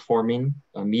highest performing,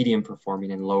 medium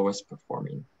performing, and lowest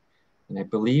performing. And I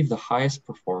believe the highest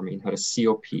performing had a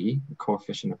COP, a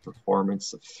coefficient of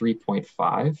performance of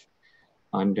 3.5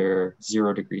 under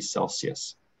 0 degrees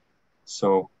Celsius.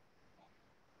 So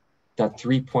that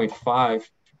 3.5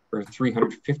 or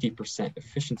 350%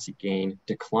 efficiency gain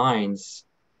declines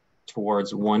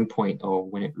towards 1.0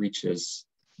 when it reaches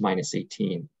minus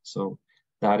 18. So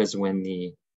that is when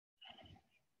the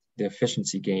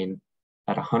efficiency gain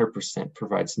at 100%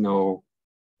 provides no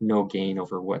gain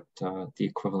over what the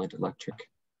equivalent electric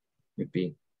would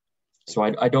be. So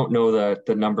I don't know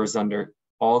the numbers under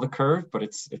all the curve, but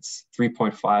it's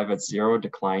 3.5 at 0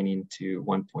 declining to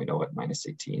 1.0 at minus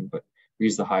 18. But we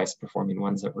use the highest performing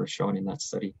ones that were shown in that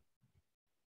study.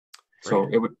 So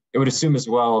it would assume as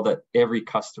well that every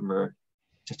customer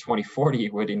to 2040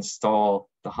 would install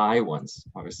the high ones,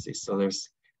 obviously. So I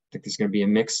think there's going to be a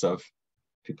mix of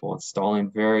people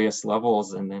installing various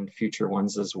levels and then future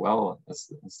ones as well as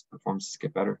the performances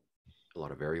get better. A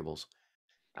lot of variables.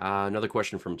 Another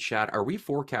question from chat. Are we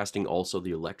forecasting also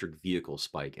the electric vehicle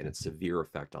spike and its severe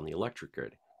effect on the electric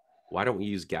grid? Why don't we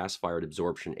use gas-fired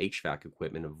absorption HVAC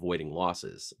equipment avoiding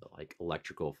losses like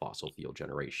electrical fossil fuel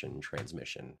generation,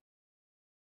 transmission,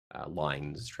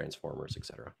 lines, transformers,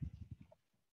 etc.?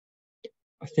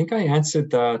 I think I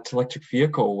answered the electric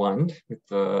vehicle one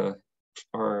with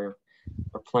our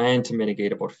plan to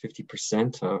mitigate about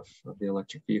 50% of the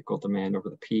electric vehicle demand over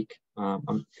the peak.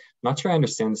 I'm not sure I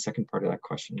understand the second part of that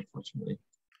question, unfortunately.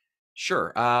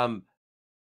 Sure.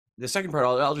 The second part,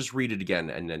 I'll just read it again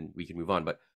and then we can move on.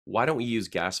 But why don't we use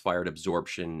gas-fired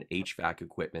absorption HVAC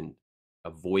equipment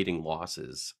avoiding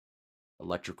losses,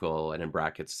 electrical, and in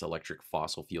brackets, electric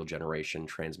fossil fuel generation,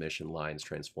 transmission lines,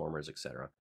 transformers, etc.?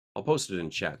 I'll post it in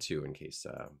chat too in case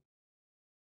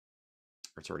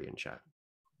it's already in chat.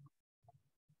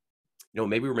 You know,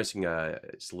 maybe we're missing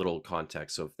just a little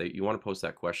context. So if you want to post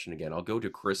that question again, I'll go to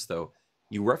Chris, though.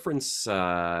 You reference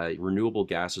renewable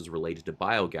gases related to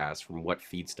biogas from what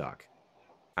feedstock?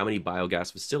 How many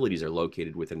biogas facilities are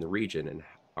located within the region, and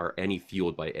are any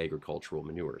fueled by agricultural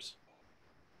manures?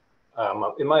 Are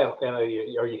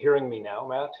you hearing me now,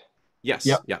 Matt? Yes.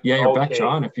 Yeah. You're back,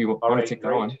 John, if you want to take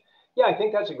that one. Yeah, I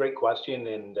think that's a great question,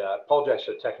 and apologize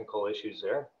for the technical issues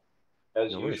there,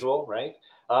 as usual, right?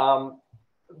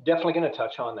 Definitely going to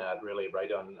touch on that really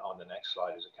right on the next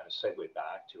slide as a kind of segue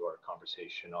back to our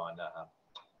conversation on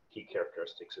key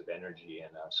characteristics of energy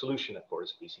and a solution that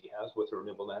FortisBC has with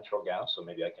renewable natural gas. So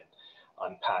maybe I can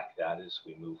unpack that as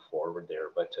we move forward there.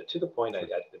 But to the point, there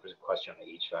was a question on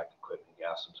the HVAC equipment,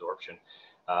 gas absorption.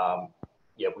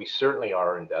 Yeah, we certainly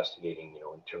are investigating,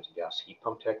 in terms of gas heat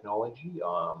pump technology.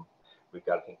 We've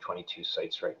got, I think, 22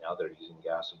 sites right now that are using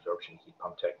gas absorption heat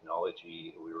pump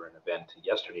technology. We were at an event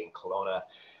yesterday in Kelowna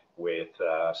with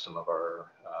some of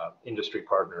our industry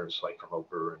partners, like from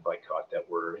Ober and Vicot, that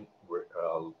were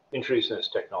introducing this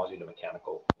technology to the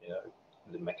mechanical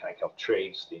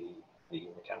trades, the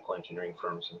mechanical engineering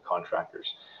firms and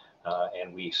contractors,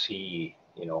 and we see,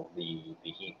 the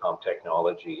heat pump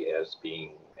technology as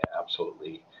being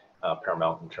absolutely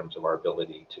paramount in terms of our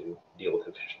ability to deal with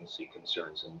efficiency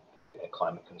concerns and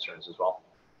climate concerns as well.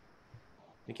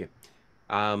 Thank you.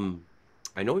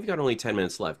 I know we've got only 10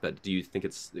 minutes left, but do you think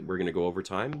we're going to go over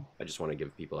time? I just want to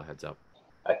give people a heads up.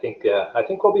 I think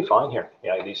we'll be fine here.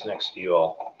 Yeah, these next few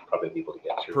I'll probably be able to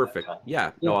get through. Perfect.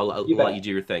 Yeah. No, I'll let you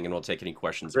do your thing, and we'll take any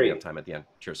questions if we have time at the end.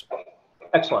 Cheers.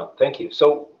 Excellent. Thank you.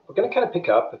 So we're going to kind of pick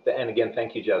up at the end again.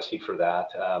 Thank you, Jesse, for that.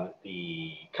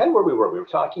 The kind of where we were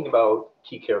talking about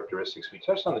key characteristics. We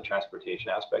touched on the transportation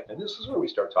aspect, and this is where we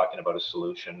start talking about a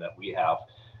solution that we have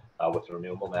with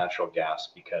renewable natural gas,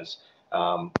 because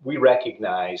we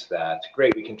recognize that,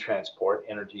 great, we can transport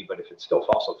energy, but if it's still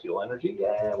fossil fuel energy,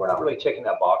 we're not really checking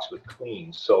that box with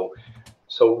clean. So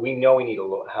we know we need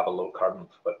to have a low carbon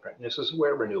footprint. And this is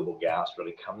where renewable gas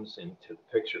really comes into the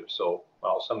picture. So,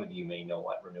 well, some of you may know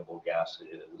what renewable gas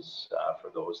is. For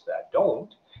those that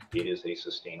don't, it is a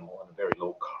sustainable and very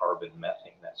low carbon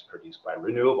methane that's produced by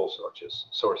renewable sources.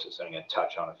 I'm going to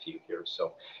touch on a few here.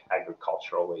 So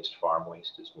agricultural waste, farm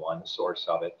waste is one source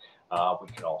of it. We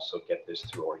can also get this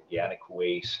through organic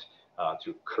waste,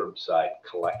 through curbside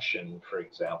collection, for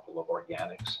example, of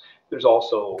organics. There's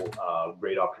also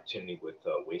great opportunity with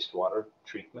wastewater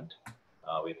treatment.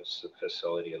 We have a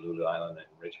facility at Lulu Island in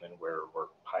Richmond where we're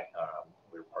partnering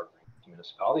with the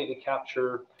municipality to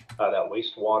capture that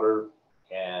wastewater,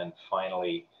 and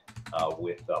finally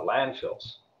with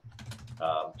landfills.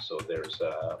 So there's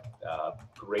a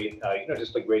great,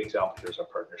 just a great example. Here's our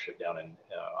partnership down in,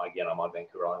 again, I'm on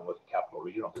Vancouver Island with the Capital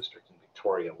Regional District in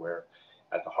Victoria, where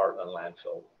at the Heartland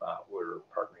landfill, we're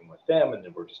partnering with them, and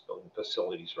then we're just building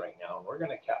facilities right now, and we're going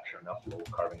to capture enough low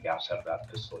carbon gas out of that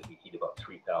facility to heat about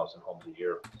 3,000 homes a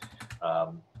year.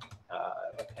 And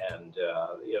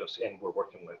we're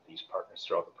working with these partners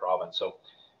throughout the province. So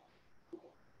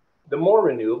the more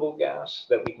renewable gas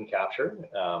that we can capture,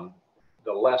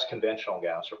 the less conventional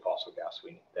gas or fossil gas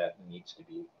that needs to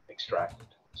be extracted.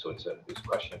 So it's a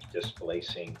question of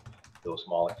displacing those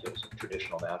molecules of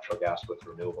traditional natural gas with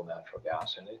renewable natural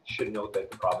gas. And it should note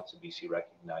that the province of BC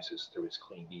recognizes through its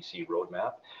Clean BC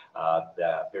roadmap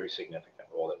that very significant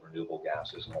role that renewable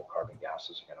gases and low carbon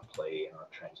gases are going to play in our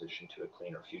transition to a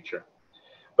cleaner future.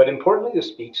 But importantly, this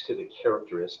speaks to the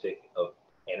characteristic of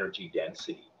energy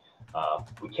density.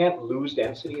 We can't lose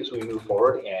density as we move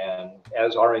forward, and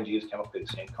as RNG has come up with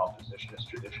the same composition as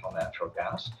traditional natural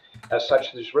gas, as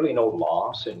such, there's really no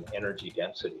loss in energy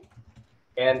density.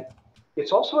 And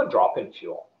it's also a drop-in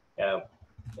fuel.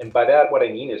 And by that, what I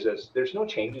mean is there's no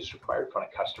changes required from a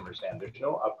customer's end. There's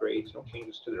no upgrades, no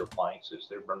changes to their appliances.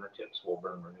 Their burner tips will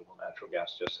burn renewable natural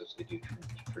gas just as they do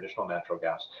traditional natural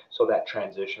gas. So that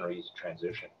transition or easy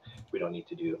transition, we don't need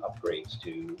to do upgrades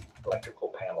to electrical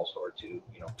panels or to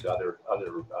other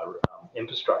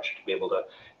infrastructure to be able to,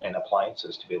 and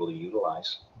appliances to be able to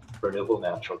utilize renewable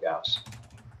natural gas.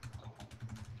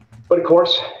 But of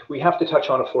course, we have to touch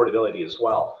on affordability as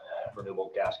well.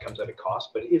 Renewable gas comes at a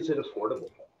cost, but is it affordable?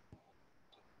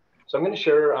 So I'm going to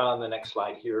share on the next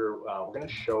slide here, we're going to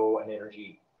show an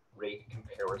energy rate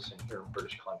comparison here in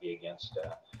British Columbia against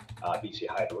BC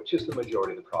Hydro, which is the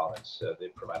majority of the province. They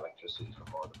provide electricity for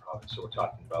more of the province. So we're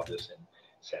talking about this in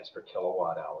cents per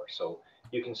kilowatt hour. So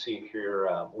you can see here,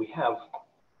 we have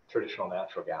traditional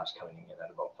natural gas coming in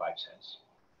at about 5 cents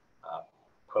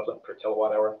equivalent per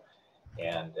kilowatt hour.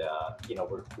 And,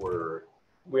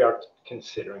 we are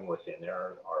considering within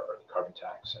there our carbon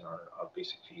tax and our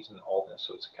basic fees and all this.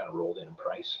 So it's kind of rolled in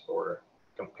price for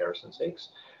comparison sakes.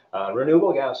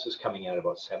 Renewable gas is coming in at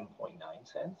about 7.9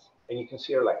 cents. And you can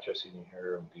see our electricity in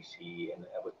here in BC, and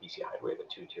with BC Hydro, we have a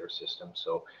two-tier system.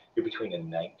 So you're between a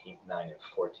 9 and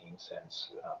 14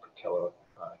 cents per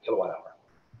kilowatt hour.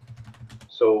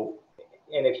 So,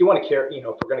 and if you want to care, if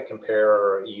we're going to compare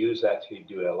or use that to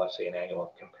do let's say an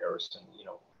annual comparison,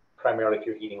 primarily if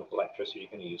you're heating with electricity,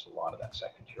 you're going to use a lot of that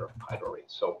second tier of hydro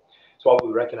rates. So while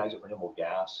we recognize that renewable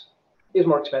gas is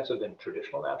more expensive than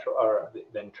traditional natural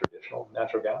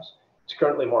gas, it's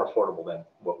currently more affordable than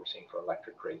what we're seeing for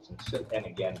electric rates. And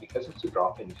again, because it's a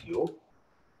drop-in fuel,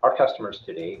 our customers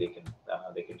today, they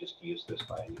can just use this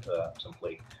by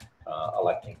simply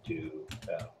electing to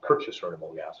purchase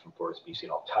renewable gas from FortisBC,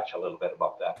 and I'll touch a little bit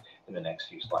about that in the next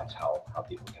few slides, how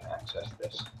people can access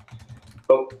this.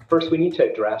 But first, we need to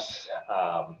address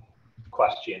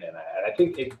question, and I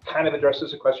think it kind of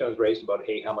addresses the question I was raised about,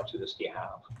 hey, how much of this do you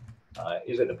have?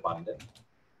 Is it abundant?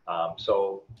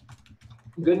 So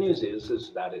good news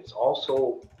is that it's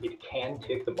also, it can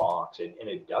tick the box, and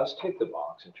it does tick the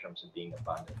box in terms of being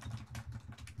abundant.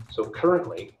 So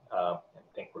currently, I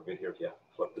think we're good here if you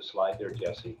flip the slide there,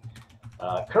 Jesse.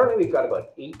 Currently, we've got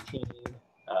about 18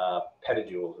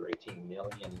 petajoules or 18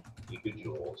 million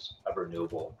gigajoules of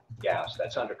renewable gas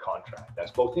that's under contract.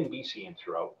 That's both in BC and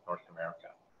throughout North America.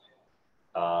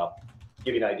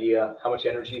 Give you an idea how much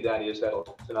energy that is.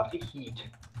 It's enough to heat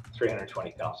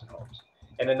 320,000 homes.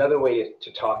 And another way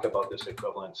to talk about this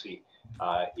equivalency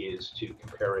is to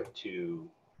compare it to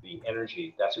the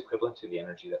energy that's equivalent to the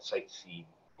energy that Site C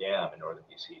Dam in northern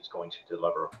BC is going to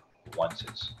deliver once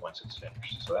it's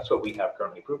finished. So that's what we have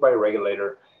currently approved by a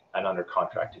regulator and under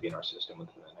contract to be in our system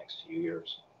within the next few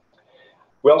years.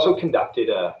 We also conducted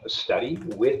a study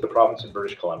with the province of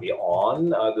British Columbia on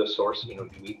the source,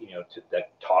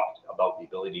 that talked about the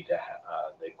ability to have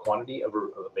the quantity of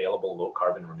available low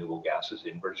carbon renewable gases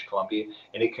in British Columbia,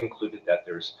 and it concluded that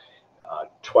there's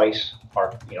twice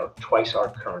our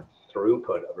current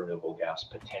throughput of renewable gas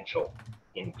potential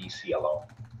in BC alone.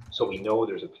 So we know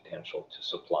there's a potential to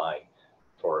supply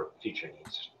for future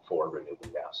needs for renewable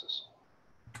gases.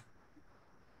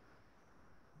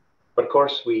 But of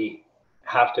course, we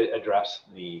have to address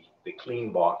the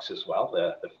clean box as well,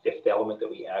 the fifth element that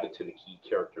we added to the key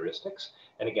characteristics.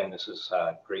 And again, this is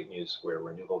great news where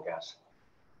renewable gas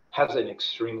has an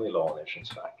extremely low emissions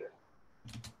factor.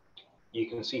 You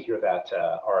can see here that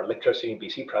our electricity in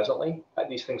BC presently,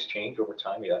 these things change over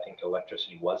time. I think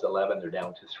electricity was 11, they're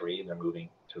down to 3, and they're moving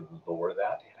to lower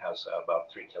that. It has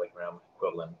about 3 kilogram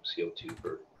equivalent CO2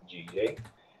 per GJ.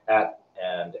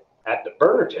 At the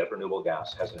burner tip, renewable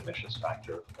gas has an emissions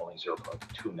factor of only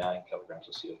 0.29 kilograms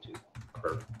of CO2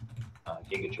 per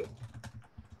gigajoule.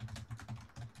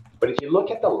 But if you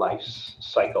look at the life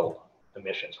cycle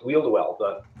emissions, wheel to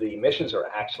well, the emissions are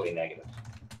actually negative.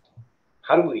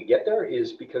 How do we get there?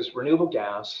 Is because renewable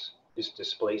gas is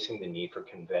displacing the need for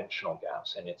conventional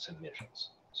gas and its emissions.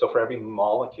 So for every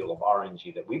molecule of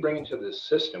RNG that we bring into this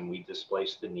system, we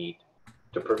displace the need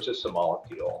to purchase a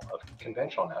molecule of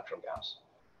conventional natural gas.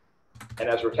 And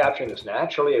as we're capturing this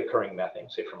naturally occurring methane,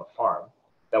 say from a farm,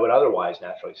 that would otherwise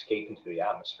naturally escape into the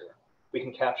atmosphere, we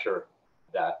can capture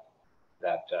that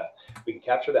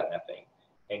methane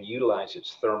and utilize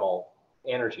its thermal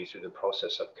energy through the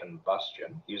process of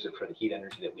combustion, use it for the heat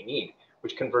energy that we need,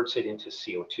 which converts it into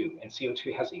CO2. And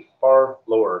CO2 has a far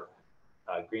lower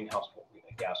greenhouse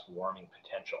gas warming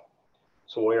potential.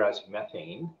 So whereas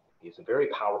methane is a very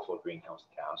powerful greenhouse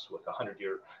gas with a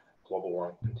 100-year global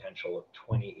warming potential of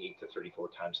 28 to 34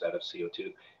 times that of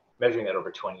CO2, measuring that over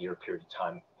a 20-year period of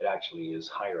time, it actually is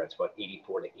higher. It's about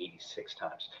 84 to 86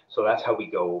 times. So that's how we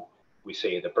go. We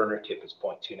say the burner tip is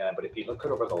 0.29, but if you look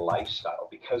at over the lifestyle,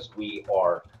 because we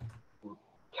are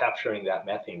capturing that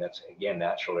methane that's, again,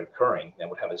 naturally occurring, that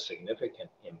would have a significant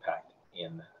impact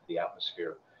in the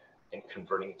atmosphere and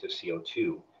converting it to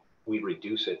CO2, we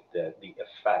reduce it, the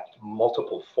effect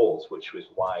multiple folds, which is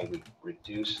why we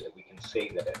reduce it. We can say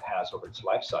that it has over its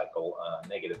life cycle a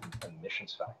negative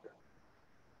emissions factor.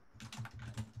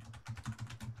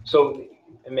 So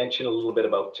I mentioned a little bit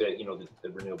about, the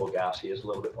renewable gas is a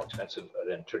little bit more expensive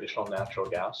than traditional natural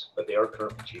gas, but they are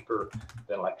currently cheaper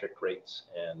than electric rates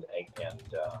and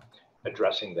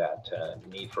addressing that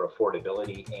need for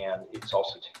affordability. And it's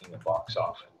also ticking the box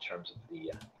off in terms of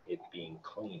it being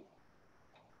clean.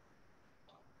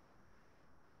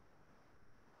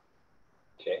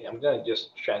 Okay, I'm going to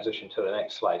just transition to the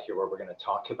next slide here where we're going to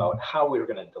talk about how we're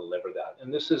going to deliver that.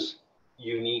 And this is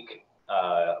unique.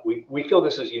 We feel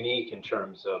this is unique in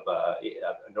terms of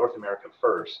North America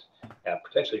first, and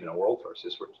potentially even a world first,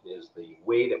 is the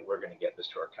way that we're going to get this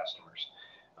to our customers.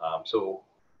 So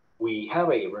we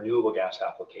have a renewable gas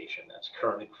application that's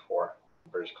currently before the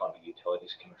British Columbia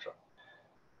Utilities Commission,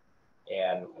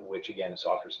 and which again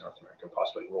offers North American,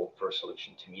 possibly world first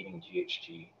solution to meeting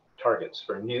GHG targets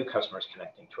for new customers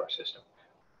connecting to our system.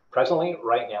 Presently,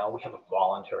 right now, we have a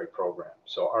voluntary program.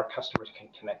 So our customers can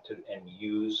connect to and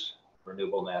use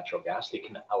renewable natural gas. They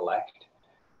can elect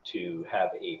to have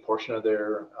a portion of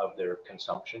their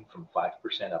consumption from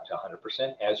 5% up to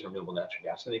 100% as renewable natural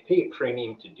gas, and they pay a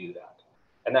premium to do that.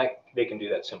 And that they can do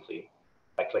that simply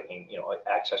by clicking,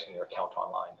 accessing their account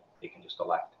online. They can just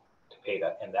elect to pay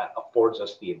that, and that affords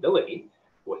us the ability,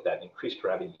 with that increased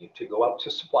revenue, to go out to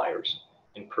suppliers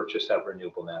and purchase that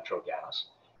renewable natural gas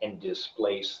and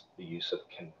displace the use of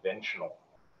conventional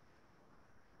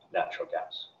natural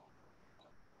gas.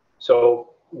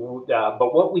 So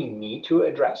But what we need to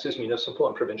address is municipal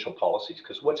and provincial policies,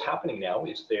 because what's happening now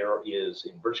is there is,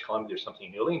 in British Columbia, there's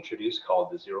something newly introduced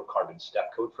called the Zero Carbon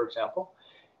Step Code, for example.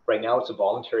 Right now, it's a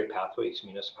voluntary pathway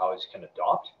municipalities can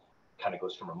adopt. Kind of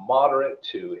goes from a moderate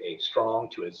to a strong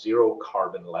to a zero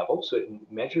carbon level. So it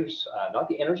measures not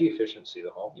the energy efficiency of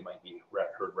the home. You might be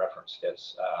heard referenced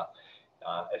as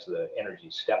the energy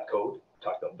step code.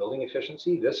 Talked about building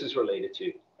efficiency. This is related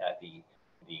to the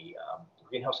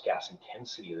greenhouse gas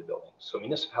intensity of the building. So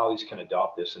municipalities can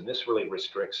adopt this, and this really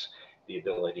restricts the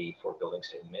ability for buildings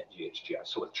to emit GHGs.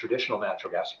 So with traditional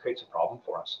natural gas, it creates a problem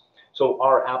for us. So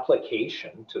our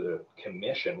application to the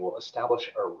commission will establish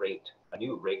a rate, a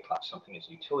new rate class, something as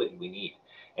a utility we need.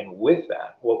 And with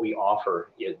that, what we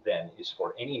offer is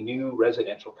for any new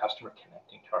residential customer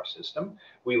connecting to our system,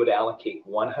 we would allocate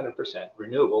 100%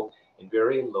 renewable and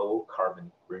very low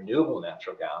carbon renewable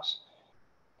natural gas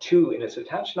and it's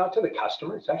attached not to the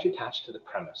customer, it's actually attached to the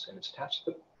premise, and it's attached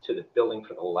to the building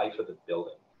for the life of the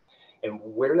building. And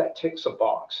where that ticks a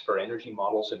box for energy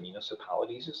models and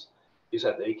municipalities is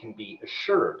that they can be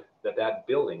assured that that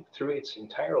building through its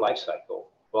entire life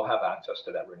cycle will have access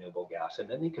to that renewable gas. And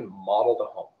then they can model the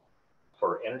home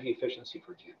for energy efficiency,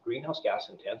 for greenhouse gas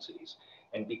intensities.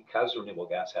 And because renewable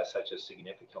gas has such a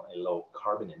significantly low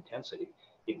carbon intensity,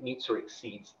 it meets or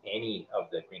exceeds any of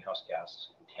the greenhouse gas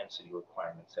intensity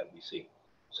requirements that we see.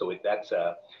 So it's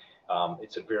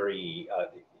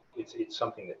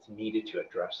something that's needed to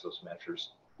address those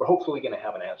measures. We're hopefully going to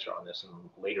have an answer on this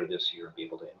later this year and be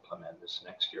able to implement this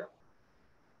next year.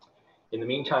 In the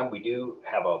meantime, we do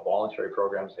have a voluntary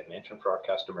program, as I mentioned, for our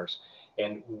customers.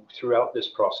 And throughout this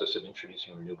process of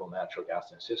introducing renewable natural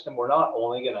gas in the system, we're not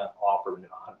only going to offer 100%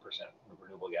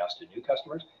 renewable gas to new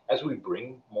customers. As we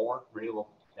bring more renewable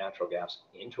natural gas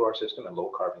into our system and low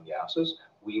carbon gases,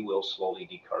 we will slowly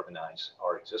decarbonize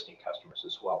our existing customers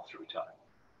as well through time.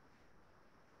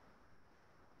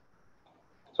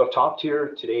 So I've talked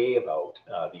here today about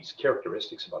these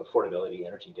characteristics about affordability,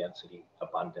 energy density,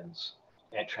 abundance,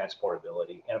 and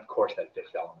transportability, and of course that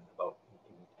fifth element about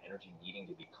energy needing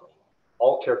to be clean.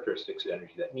 All characteristics of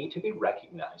energy that need to be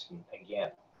recognized, and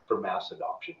again, for mass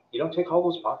adoption. You don't tick all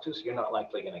those boxes, you're not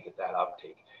likely going to get that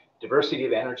uptake. Diversity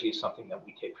of energy is something that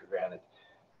we take for granted,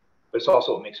 but it's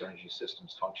also what makes our energy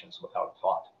systems functions without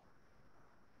thought.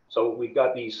 So we've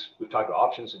talked about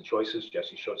options and choices.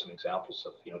 Jesse showed some examples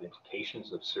of the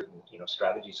implications of certain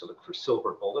strategies to look for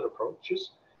silver bullet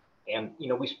approaches. And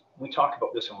we talk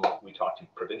about this, and we talk to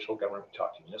provincial government, we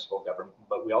talk to municipal government,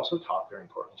 but we also talk very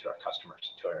importantly to our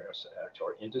customers, to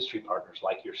our industry partners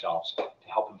like yourselves, to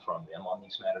help inform them on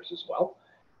these matters as well,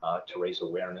 to raise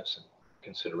awareness and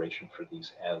consideration for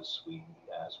these as we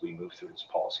move through this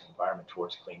policy environment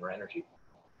towards cleaner energy.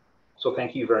 So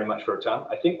thank you very much for your time.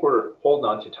 I think we're holding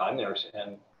on to time there,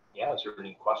 and yeah, is there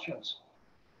any questions?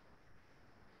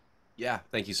 Yeah,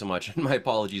 thank you so much. And my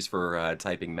apologies for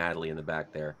typing madly in the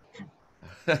back there.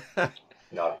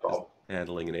 Not a problem.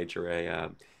 Handling an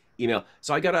HRA email.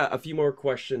 So I got a few more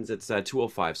questions. It's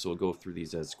 2:05, so we'll go through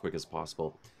these as quick as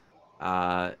possible.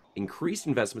 Increased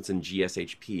investments in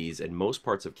GSHPs in most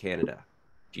parts of Canada.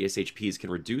 GSHPs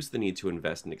can reduce the need to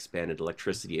invest in expanded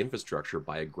electricity infrastructure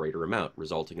by a greater amount,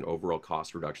 resulting in overall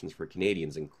cost reductions for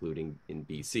Canadians, including in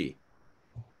BC.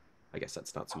 I guess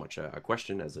that's not so much a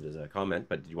question as it is a comment,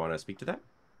 but do you want to speak to that?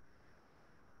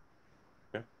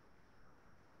 Yeah.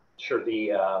 Sure.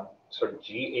 The sort of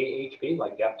GAHP,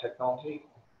 like gap technology?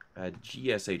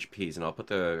 GSHPs, and I'll put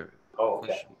the okay.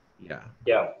 Question. Yeah.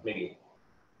 Yeah, maybe.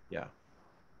 Yeah.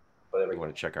 Whatever. We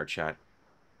want to check our chat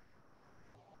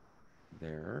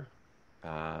there.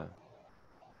 Yeah,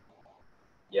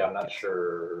 I'm not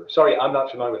sure. Sorry, I'm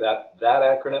not familiar with that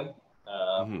acronym.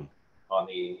 I'm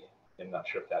not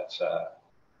sure if that's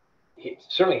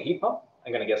certainly heat pump.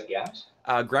 I'm going to guess gas.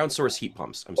 Ground source heat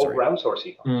pumps. I'm sorry. Oh, ground source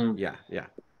heat pumps. Yeah.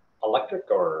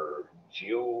 Electric or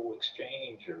geo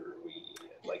exchange, or we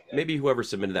like that? Maybe whoever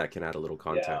submitted that can add a little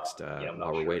context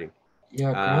while we're waiting.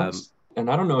 Yeah, and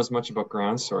I don't know as much about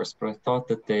ground source, but I thought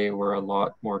that they were a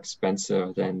lot more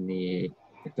expensive than the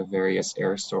various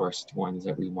air sourced ones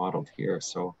that we modeled here.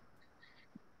 So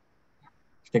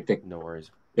I think no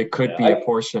worries. They could be a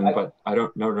portion, but I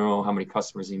don't know how many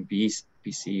customers in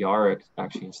BC are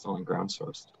actually installing ground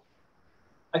sourced.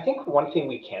 I think one thing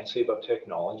we can say about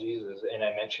technologies is, and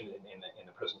I mentioned it in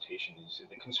the presentation, is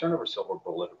the concern over silver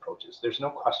bullet approaches. There's no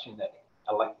question that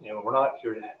we're not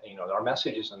here to, our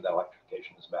message isn't that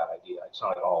electrification is a bad idea. It's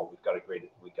not at all. We've got a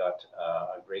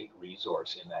great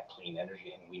resource in that clean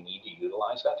energy, and we need to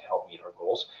utilize that to help meet our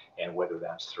goals. And whether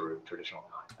that's through traditional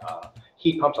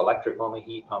heat pumps, electric only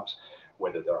heat pumps,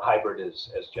 whether they're hybrid, as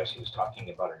Jesse was talking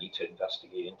about, or need to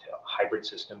investigate into hybrid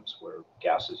systems where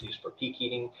gas is used for peak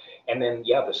heating. And then,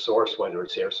 yeah, the source, whether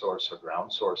it's air source or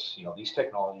ground source, these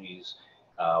technologies,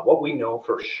 what we know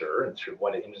for sure, and through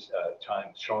what it is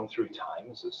shown through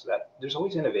times, is that there's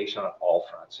always innovation on all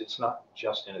fronts. It's not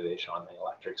just innovation on the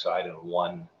electric side and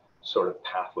one sort of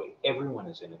pathway. Everyone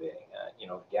is innovating.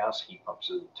 Gas heat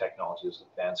pumps technology is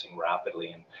advancing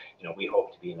rapidly, and we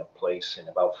hope to be in a place in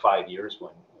about 5 years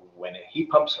when heat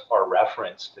pumps are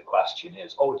referenced, the question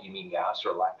is, oh, do you mean gas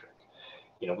or electric?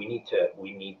 We're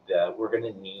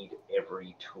going to need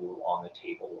every tool on the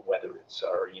table, whether it's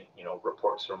our,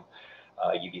 reports from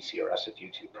UBC or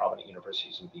SFU to prominent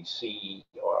universities in BC,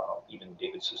 or even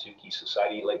David Suzuki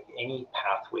Society, like any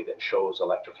pathway that shows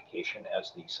electrification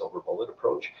as the silver bullet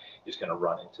approach is going to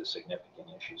run into significant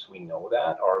issues. We know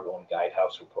that. Our own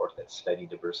Guidehouse report that studied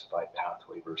diversified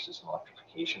pathway versus an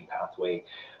electrification pathway,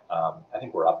 I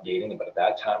think we're updating it, but at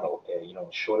that time,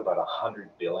 it showed about $100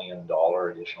 billion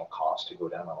additional cost to go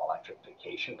down an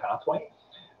electrification pathway,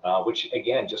 which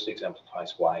again just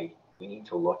exemplifies why we need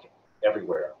to look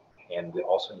everywhere. And we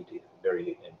also need to,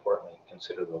 very importantly,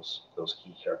 consider those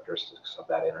key characteristics of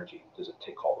that energy. Does it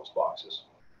tick all those boxes?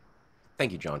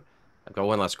 Thank you, John. I've got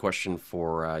one last question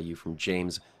for you from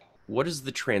James. What is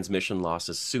the transmission loss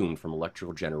assumed from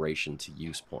electrical generation to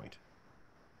use point?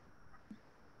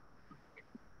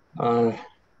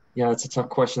 Yeah, it's a tough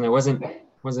question. It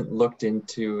wasn't looked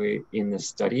into in the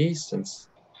study, since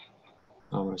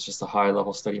it's just a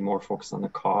high-level study, more focused on the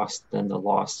cost than the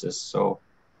losses. So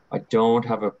I don't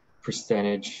have a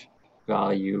percentage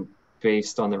value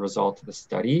based on the result of the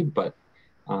study, but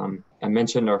I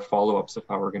mentioned our follow-ups of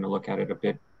how we're going to look at it a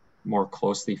bit more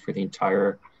closely for the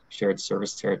entire shared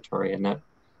service territory, and that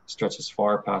stretches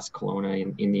far past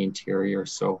Kelowna in the interior.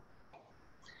 So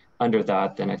under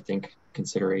that, then I think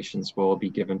considerations will be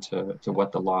given to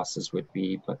what the losses would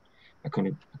be, but I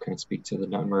couldn't speak to the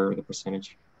number or the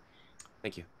percentage.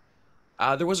 Thank you.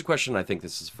 There was a question, I think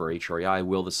this is for HREI.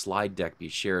 Will the slide deck be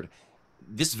shared?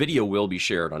 This video will be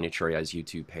shared on HREI's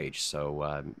YouTube page,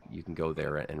 so you can go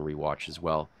there and rewatch as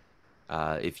well.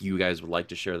 If you guys would like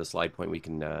to share the slide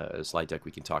deck,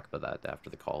 we can talk about that after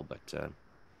the call, but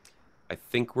I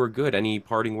think we're good. Any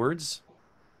parting words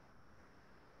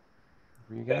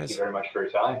for you guys? Thank you very much for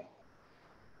your time.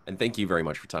 And thank you very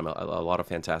much for your time. A lot of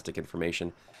fantastic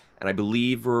information. And I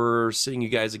believe we're seeing you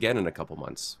guys again in a couple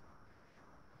months.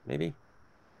 Maybe?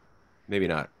 Maybe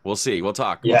not. We'll see. We'll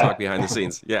talk. Yeah. We'll talk behind the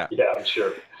scenes. Yeah. Yeah, I'm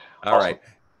sure. All right.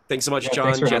 Thanks so much,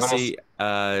 John, Jesse.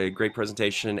 Great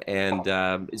presentation.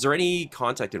 And is there any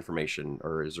contact information,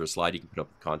 or is there a slide you can put up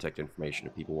with contact information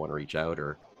if people want to reach out,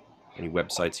 or any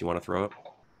websites you want to throw up?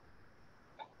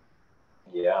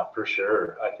 Yeah, for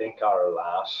sure. I think our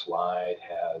last slide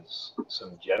has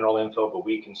some general info, but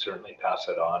we can certainly pass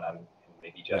it on.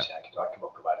 Maybe Jesse and I can talk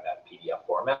about providing that PDF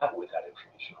format with that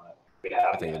information on it. We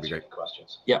have to answer the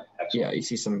questions. Yeah. Excellent. Yeah, you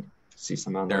see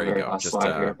some on there. The You go. last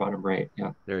slide here, bottom right.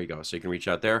 Yeah. There you go. So you can reach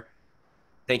out there.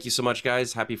 Thank you so much,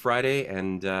 guys. Happy Friday,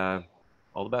 and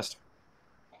all the best.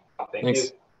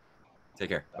 Thanks. Take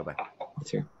care. Bye-bye.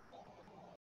 That's here.